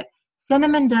don't forget,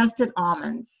 cinnamon dusted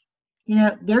almonds.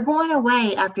 They're going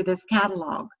away after this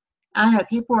catalog. I know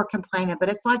people are complaining, but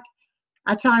it's like,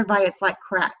 I tell everybody it's like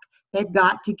crack. They've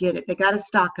got to get it. They got to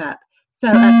stock up. So,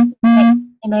 and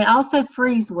they also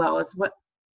freeze well as well.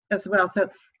 So,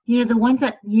 the ones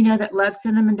that that love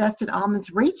cinnamon dusted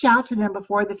almonds, reach out to them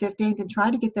before the 15th and try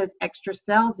to get those extra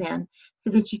cells in so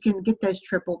that you can get those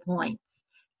triple points.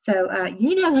 So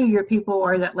who your people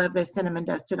are that love those cinnamon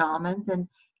dusted almonds, and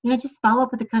just follow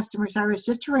up with the customer service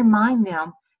just to remind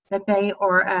them that they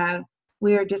are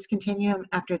we are discontinuing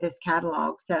after this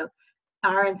catalog. So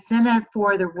our incentive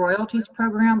for the royalties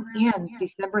program ends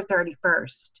December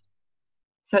 31st.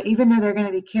 So even though they're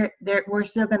going to be we're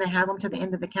still going to have them to the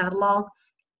end of the catalog.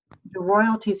 The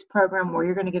royalties program, where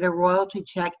you're going to get a royalty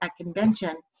check at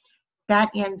convention, that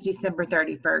ends December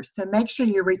 31st. So make sure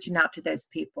you're reaching out to those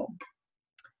people.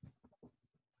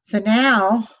 So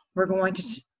now we're going to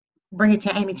bring it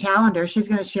to Amy Challender. She's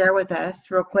going to share with us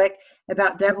real quick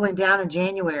about doubling down in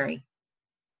January.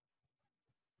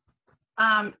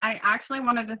 I actually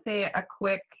wanted to say a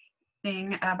quick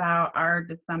thing about our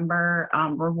December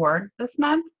rewards this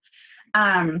month.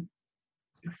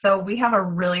 So we have a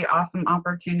really awesome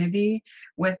opportunity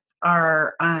with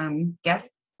our guest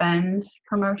spend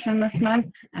promotion this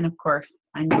month. And of course,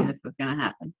 I knew this was going to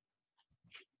happen.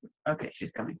 Okay,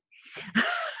 she's coming.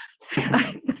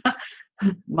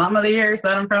 Mom of the year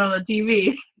sat in front of the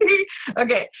TV.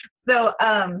 Okay, so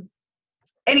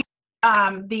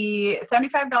the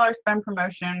 $75 spend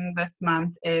promotion this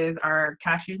month is our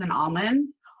cashews and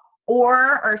almonds, or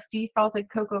our sea salted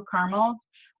cocoa caramels,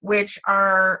 which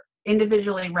are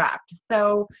individually wrapped.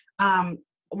 So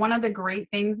one of the great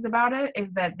things about it is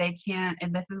that they can,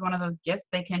 and this is one of those gifts,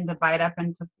 they can divide up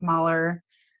into smaller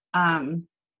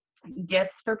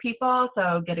gifts for people.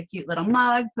 So get a cute little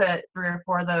mug, put 3 or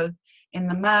 4 of those in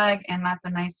the mug, and that's a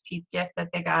nice cheap gift that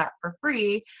they got for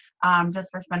free just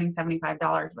for spending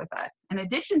 $75 with us. In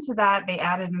addition to that, they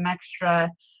added an extra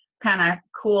kind of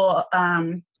cool,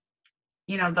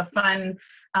 the fun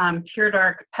Pure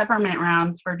Dark peppermint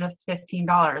rounds for just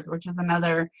 $15, which is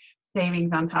another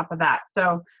savings on top of that.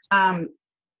 So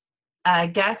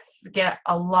guests get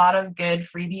a lot of good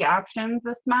freebie options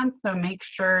this month. So make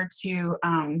sure to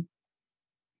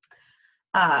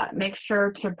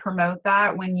promote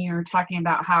that when you're talking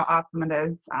about how awesome it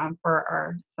is for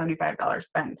our $75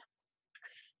 spend.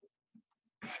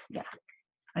 Yeah,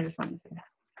 I just wanted to say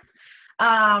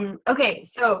that.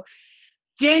 Okay, so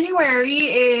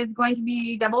January is going to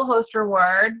be double host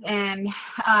rewards, and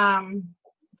can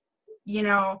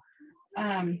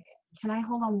I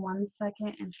hold on 1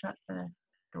 second and shut the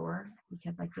door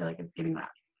because I feel like it's getting loud.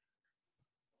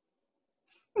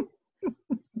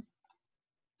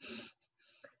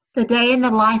 The day in the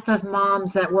life of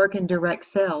moms that work in direct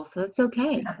sales, so that's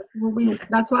okay.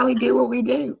 That's why we do what we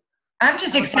do. I'm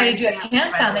just excited you had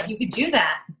pants on that you could do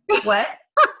that. What?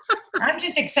 I'm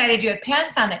just excited you had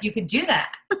pants on that you could do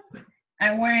that.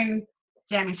 I'm wearing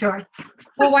jammy shorts.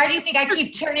 Well, why do you think I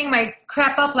keep turning my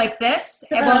crap up like this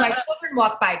while my children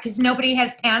walk by? Because nobody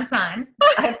has pants on.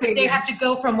 They have to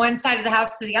go from one side of the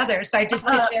house to the other. So I just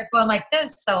sit there going like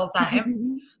this the whole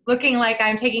time, looking like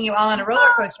I'm taking you all on a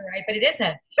roller coaster ride, but it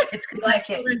isn't. It's because my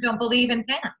children don't believe in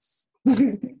pants.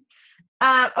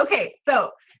 Okay,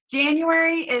 so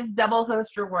January is double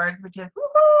host rewards, which is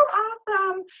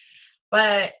awesome.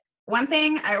 But one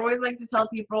thing I always like to tell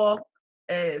people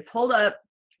is, hold up,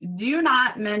 do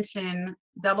not mention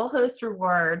double host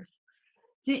rewards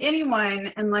to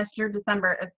anyone unless your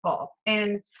December is full.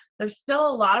 And there's still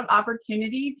a lot of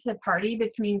opportunity to party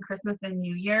between Christmas and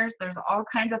New Year's. There's all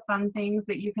kinds of fun things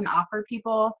that you can offer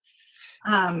people.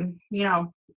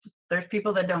 There's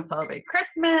people that don't celebrate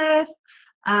Christmas.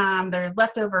 There's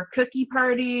leftover cookie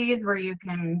parties where you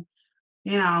can,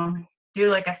 do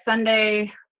like a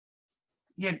Sunday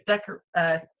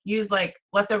use like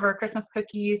leftover Christmas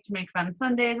cookies to make fun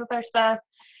Sundays with our stuff.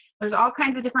 There's all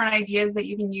kinds of different ideas that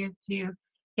you can use to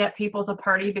get people to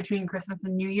party between Christmas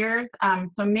and New Year's.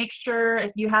 So make sure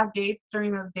if you have dates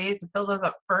during those days to fill those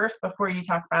up first before you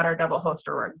talk about our double host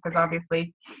rewards, because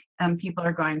obviously people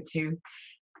are going to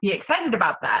be excited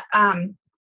about that.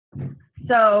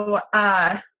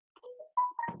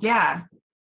 Yeah.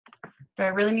 Do I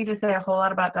really need to say a whole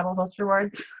lot about double host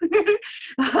rewards?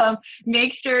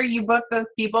 Make sure you book those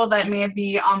people that may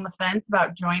be on the fence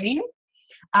about joining,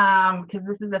 because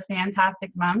this is a fantastic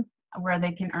month where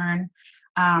they can earn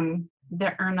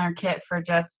their kit for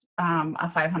just a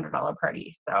 $500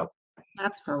 party. So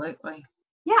absolutely.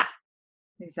 Yeah.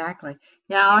 Exactly.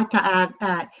 Yeah, I like to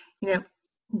add,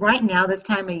 right now, this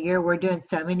time of year, we're doing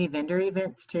so many vendor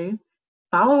events too.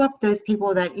 Follow up those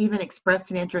people that even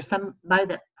expressed an interest, somebody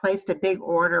that placed a big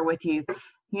order with you.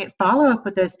 Follow up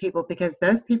with those people, because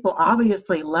those people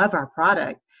obviously love our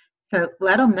product. So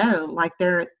let them know, like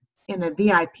they're in a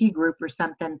VIP group or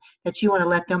something, that you want to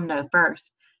let them know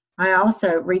first. I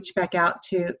also reached back out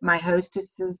to my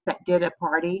hostesses that did a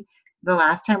party the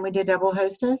last time we did double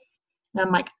hostess. And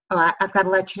I'm like, oh, I've got to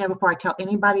let you know before I tell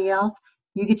anybody else,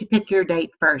 you get to pick your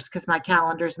date first, because my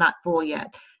calendar is not full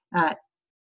yet.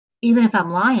 Even if I'm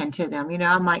lying to them,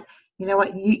 I'm like, you know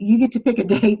what, you get to pick a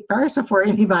date first before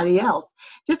anybody else,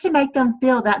 just to make them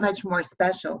feel that much more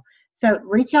special. So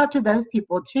reach out to those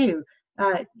people too.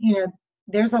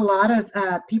 There's a lot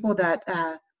of people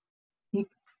that you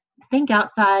think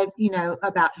outside,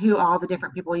 about who all the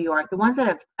different people you are. The ones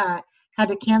that have had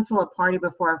to cancel a party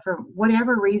before for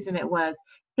whatever reason it was,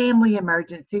 family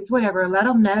emergencies, whatever, let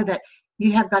them know that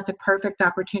you have got the perfect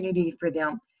opportunity for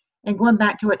them. And going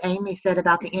back to what Amy said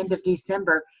about the end of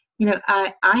December,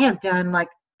 I have done like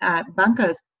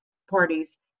Bunko's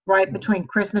parties right between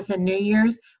Christmas and New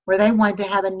Year's, where they wanted to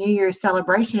have a New Year's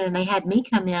celebration, and they had me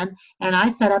come in and I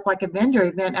set up like a vendor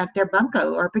event at their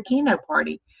Bunko or Pequeno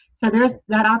party. So there's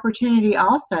that opportunity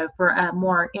also for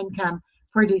more income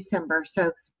for December.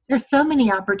 So there's so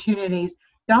many opportunities.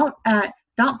 Don't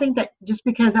think that just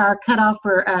because our cutoff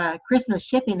for Christmas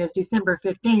shipping is December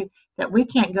 15th, that we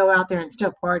can't go out there and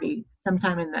still party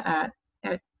sometime in the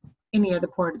at any other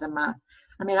part of the month.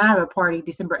 I mean, I have a party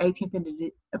December 18th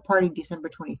and a party December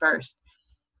 21st,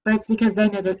 but it's because they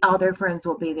know that all their friends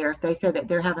will be there if they say that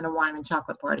they're having a wine and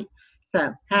chocolate party.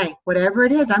 So, hey, whatever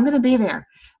it is, I'm going to be there.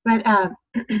 But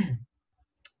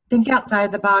think outside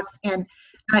of the box. And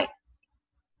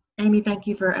Amy, thank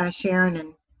you for sharing,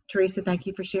 and Teresa, thank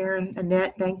you for sharing.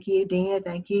 Annette, thank you. Dina,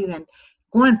 thank you. And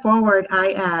going forward,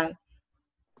 I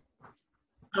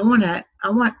want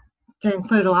to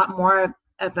include a lot more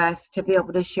of us to be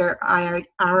able to share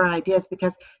our ideas,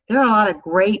 because there are a lot of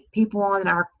great people on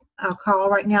our call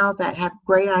right now that have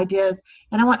great ideas,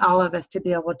 and I want all of us to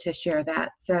be able to share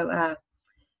that. So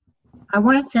I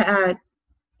wanted to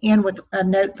end with a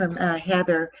note from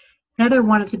Heather. Heather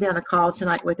wanted to be on the call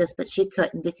tonight with us, but she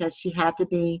couldn't because she had to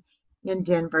be in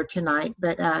Denver tonight.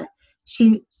 But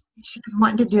she's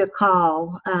wanting to do a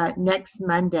call next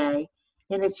Monday.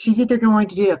 And she's either going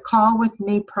to do a call with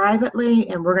me privately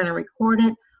and we're going to record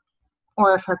it,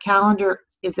 or if her calendar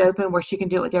is open where she can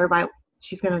do it with everybody,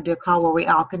 she's going to do a call where we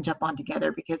all can jump on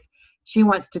together, because she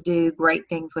wants to do great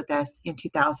things with us in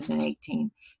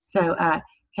 2018. So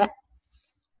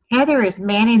Heather is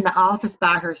manning the office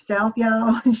by herself,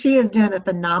 y'all. She is doing a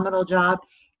phenomenal job,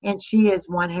 and she is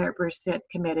 100%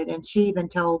 committed. And she even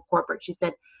told corporate, she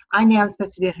said, I know I'm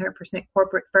supposed to be 100%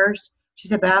 corporate first. She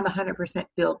said, but I'm 100%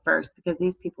 field first, because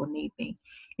these people need me.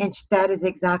 And that is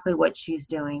exactly what she's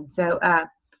doing. So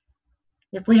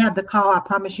if we have the call, I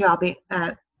promise you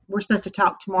we're supposed to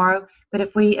talk tomorrow. But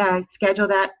if we schedule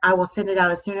that, I will send it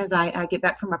out as soon as I get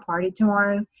back from a party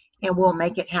tomorrow, and we'll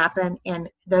make it happen. And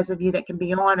those of you that can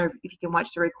be on, or if you can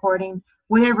watch the recording,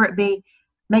 whatever it be,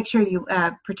 make sure you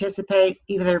participate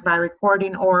either by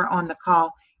recording or on the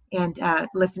call, and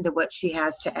listen to what she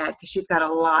has to add, because she's got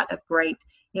a lot of great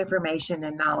information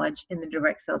and knowledge in the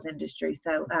direct sales industry.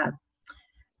 So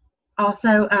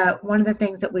also one of the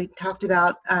things that we talked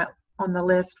about on the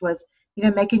list was,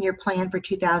 making your plan for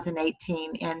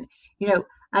 2018. And,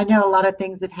 I know a lot of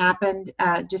things have happened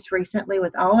just recently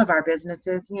with all of our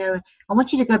businesses. I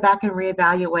want you to go back and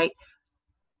reevaluate.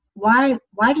 Why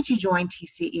did you join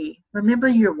TCE? Remember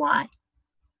your why.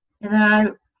 And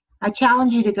then I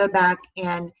challenge you to go back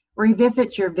and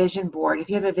revisit your vision board. If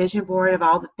you have a vision board of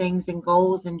all the things and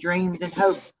goals and dreams and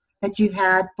hopes that you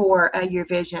had for your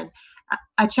vision,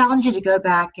 I challenge you to go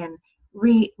back and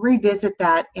revisit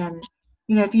that. And,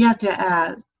 if you have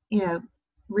to,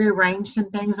 rearrange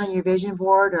some things on your vision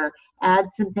board or add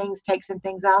some things, take some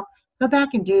things off, go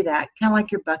back and do that, kind of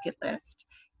like your bucket list,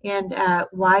 and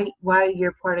why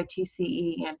you're part of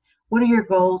TCE, and what are your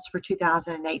goals for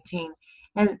 2018.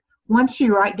 And once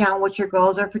you write down what your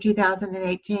goals are for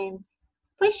 2018,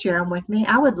 please share them with me.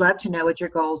 I would love to know what your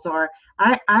goals are.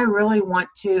 I really want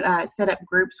to set up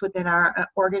groups within our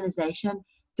organization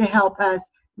to help us.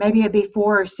 Maybe it'd be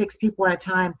 4 or 6 people at a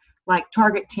time, like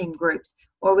target team groups,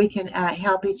 or we can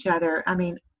help each other. I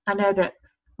mean, I know that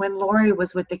when Lori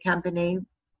was with the company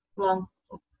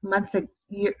almost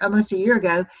a year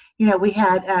ago, you know, we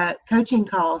had coaching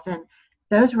calls, and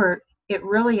it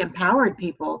really empowered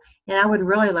people. And I would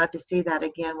really love to see that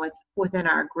again within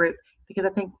our group, because I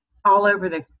think all over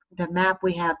the map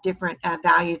we have different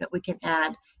value that we can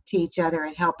add to each other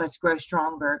and help us grow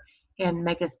stronger and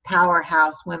make us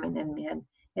powerhouse women and men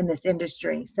in this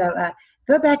industry. So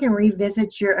go back and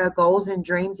revisit your goals and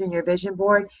dreams in your vision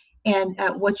board, and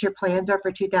what your plans are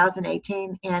for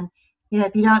 2018. And you know,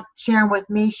 if you don't share them with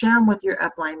me, share them with your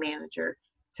upline manager,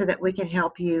 so that we can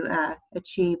help you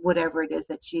achieve whatever it is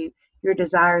that your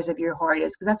desires of your heart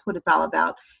is, because that's what it's all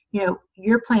about. You know,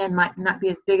 your plan might not be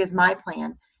as big as my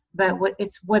plan, but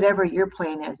it's whatever your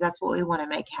plan is. That's what we want to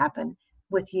make happen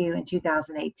with you in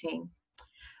 2018.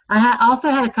 I also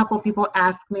had a couple of people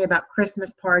ask me about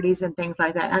Christmas parties and things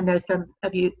like that. I know some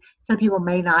people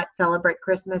may not celebrate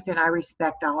Christmas, and I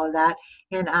respect all of that.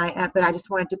 And but I just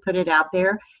wanted to put it out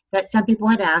there that some people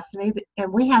had asked me,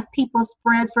 and we have people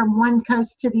spread from one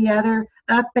coast to the other,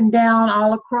 up and down,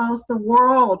 all across the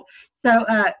world. So,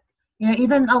 you know,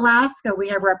 even Alaska we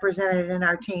have represented in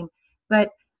our team.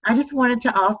 But I just wanted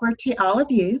to offer to all of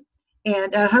you,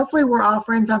 and hopefully we're all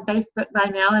friends on Facebook by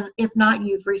now. And if not,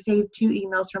 you've received 2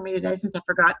 emails from me today, since I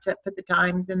forgot to put the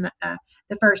times in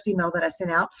the first email that I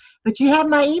sent out. But you have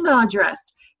my email address.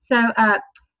 So I'm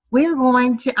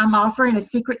offering a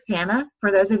Secret Santa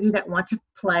for those of you that want to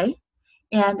play.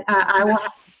 And I will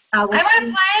want to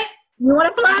play. You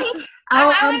want to play? I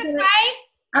want to play.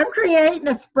 I'm creating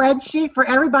a spreadsheet for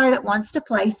everybody that wants to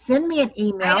play. Send me an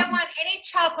email. I don't want any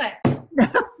chocolate.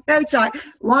 No chocolate.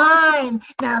 Wine.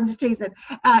 No, I'm just teasing.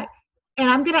 And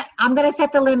I'm gonna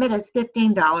set the limit as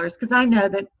 $15, because I know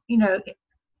that you know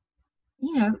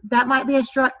that might be a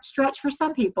stretch for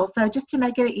some people. So just to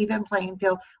make it an even playing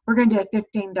field, we're going to do a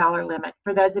 $15 limit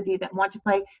for those of you that want to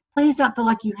play. Please don't feel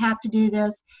like you have to do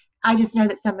this. I just know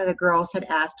that some of the girls had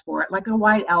asked for it, like a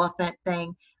white elephant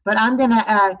thing. But I'm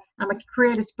gonna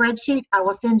create a spreadsheet. I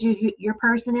will send you who your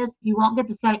person is. You won't get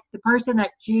the person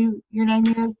that your name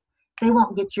is. They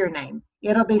won't get your name.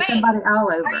 It'll be somebody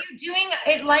all over. Are you doing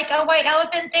it like a white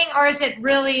elephant thing, or is it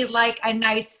really like a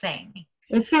nice thing?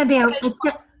 It's gonna be a nice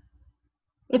thing.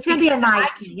 It's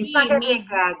not gonna be a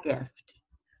gag gift.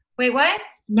 Wait, what?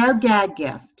 No gag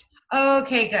gift.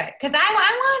 Okay, good. Because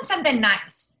I want something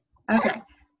nice. Okay.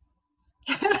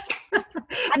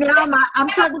 Now I'm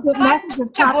starting to get messages.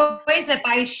 Boys that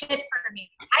buy shit for me.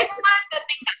 I want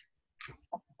something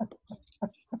nice.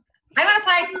 I want to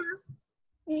play.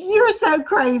 You're so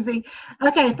crazy.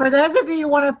 Okay, for those of you who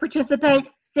want to participate,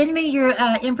 send me your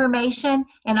information,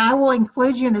 and I will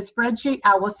include you in the spreadsheet.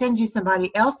 I will send you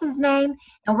somebody else's name,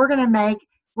 and we're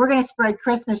gonna spread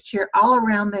Christmas cheer all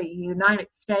around the United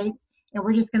States, and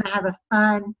we're just gonna have a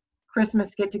fun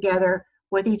Christmas get together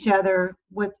with each other.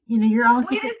 With your own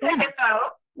Secret Santa. Wait a second, though.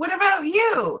 What about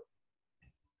you?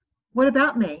 What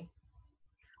about me?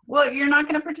 Well, you're not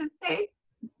gonna participate.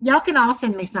 Y'all can all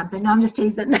send me something. No, I'm just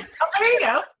teasing. Oh, there you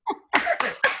go.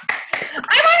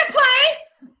 I want to play.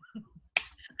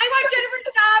 I want Jennifer's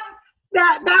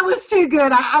job. That was too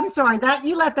good. I'm sorry. That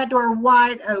you left that door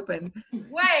wide open.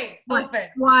 Wide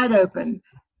open.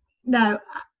 No,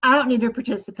 I don't need to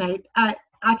participate. I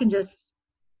can just.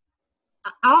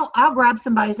 I'll grab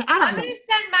somebody's. I'm going to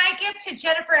send my gift to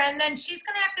Jennifer, and then she's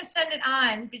going to have to send it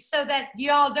on so that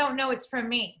y'all don't know it's from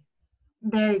me.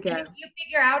 There you go. And if you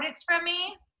figure out it's from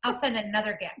me, I'll send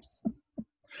another gift.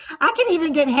 I can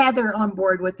even get Heather on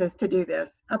board with this to do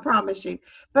this. I promise you.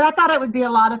 But I thought it would be a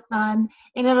lot of fun,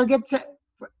 and it'll get to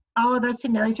all of us to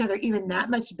know each other even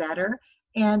that much better.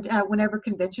 And whenever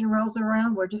convention rolls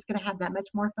around, we're just going to have that much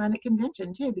more fun at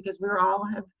convention too, because we're all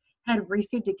have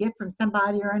received a gift from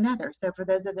somebody or another. So for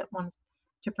those that want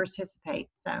to participate.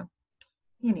 So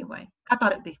anyway, I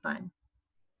thought it'd be fun.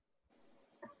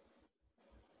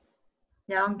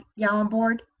 Y'all on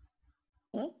board?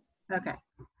 Okay.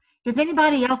 Does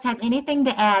anybody else have anything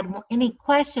to add? Any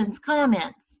questions,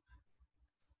 comments?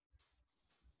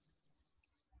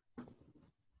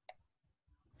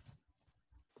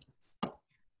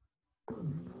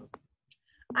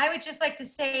 I would just like to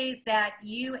say that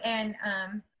you and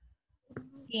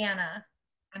Deanna,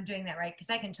 I'm doing that right because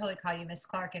I can totally call you Miss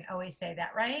Clark and always say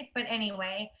that, right? But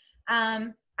anyway,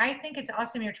 I think it's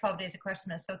awesome your 12 days of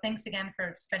Christmas. So thanks again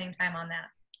for spending time on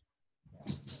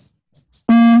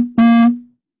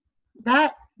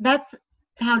that. That's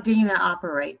how Dina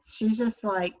operates. She's just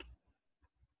like,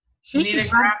 You need a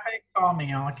graphic? Call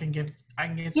me. I can get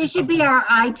she you should be something.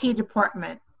 our IT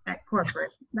department at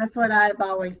corporate. That's what I've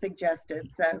always suggested.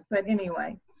 So, but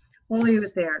anyway, we'll leave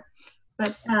it there.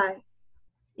 But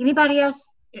anybody else?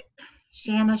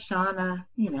 Shanna, Shauna,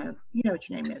 you know what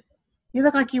your name is. You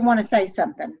look like you want to say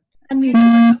something.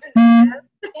 Unmute.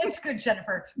 That's good,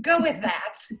 Jennifer. Go with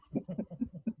that.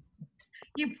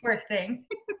 You poor thing.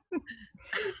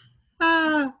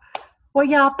 Well,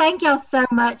 y'all, thank y'all so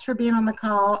much for being on the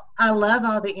call. I love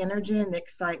all the energy and the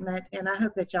excitement, and I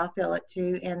hope that y'all feel it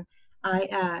too. And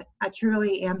I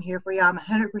truly am here for you. I'm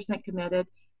 100% committed,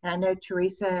 and I know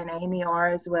Teresa and Amy are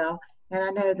as well. And I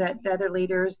know that the other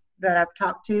leaders that I've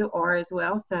talked to are as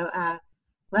well. So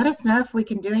let us know if we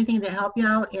can do anything to help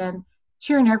y'all in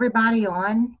cheering everybody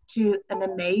on to an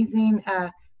amazing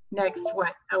next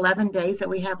 11 days that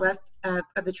we have left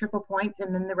of the triple points,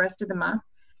 and then the rest of the month.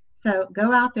 So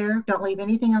go out there, don't leave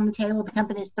anything on the table. The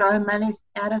company's throwing money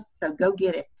at us, so go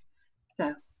get it.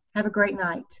 So have a great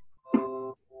night.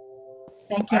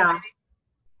 Thank y'all.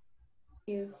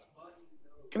 Good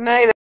night.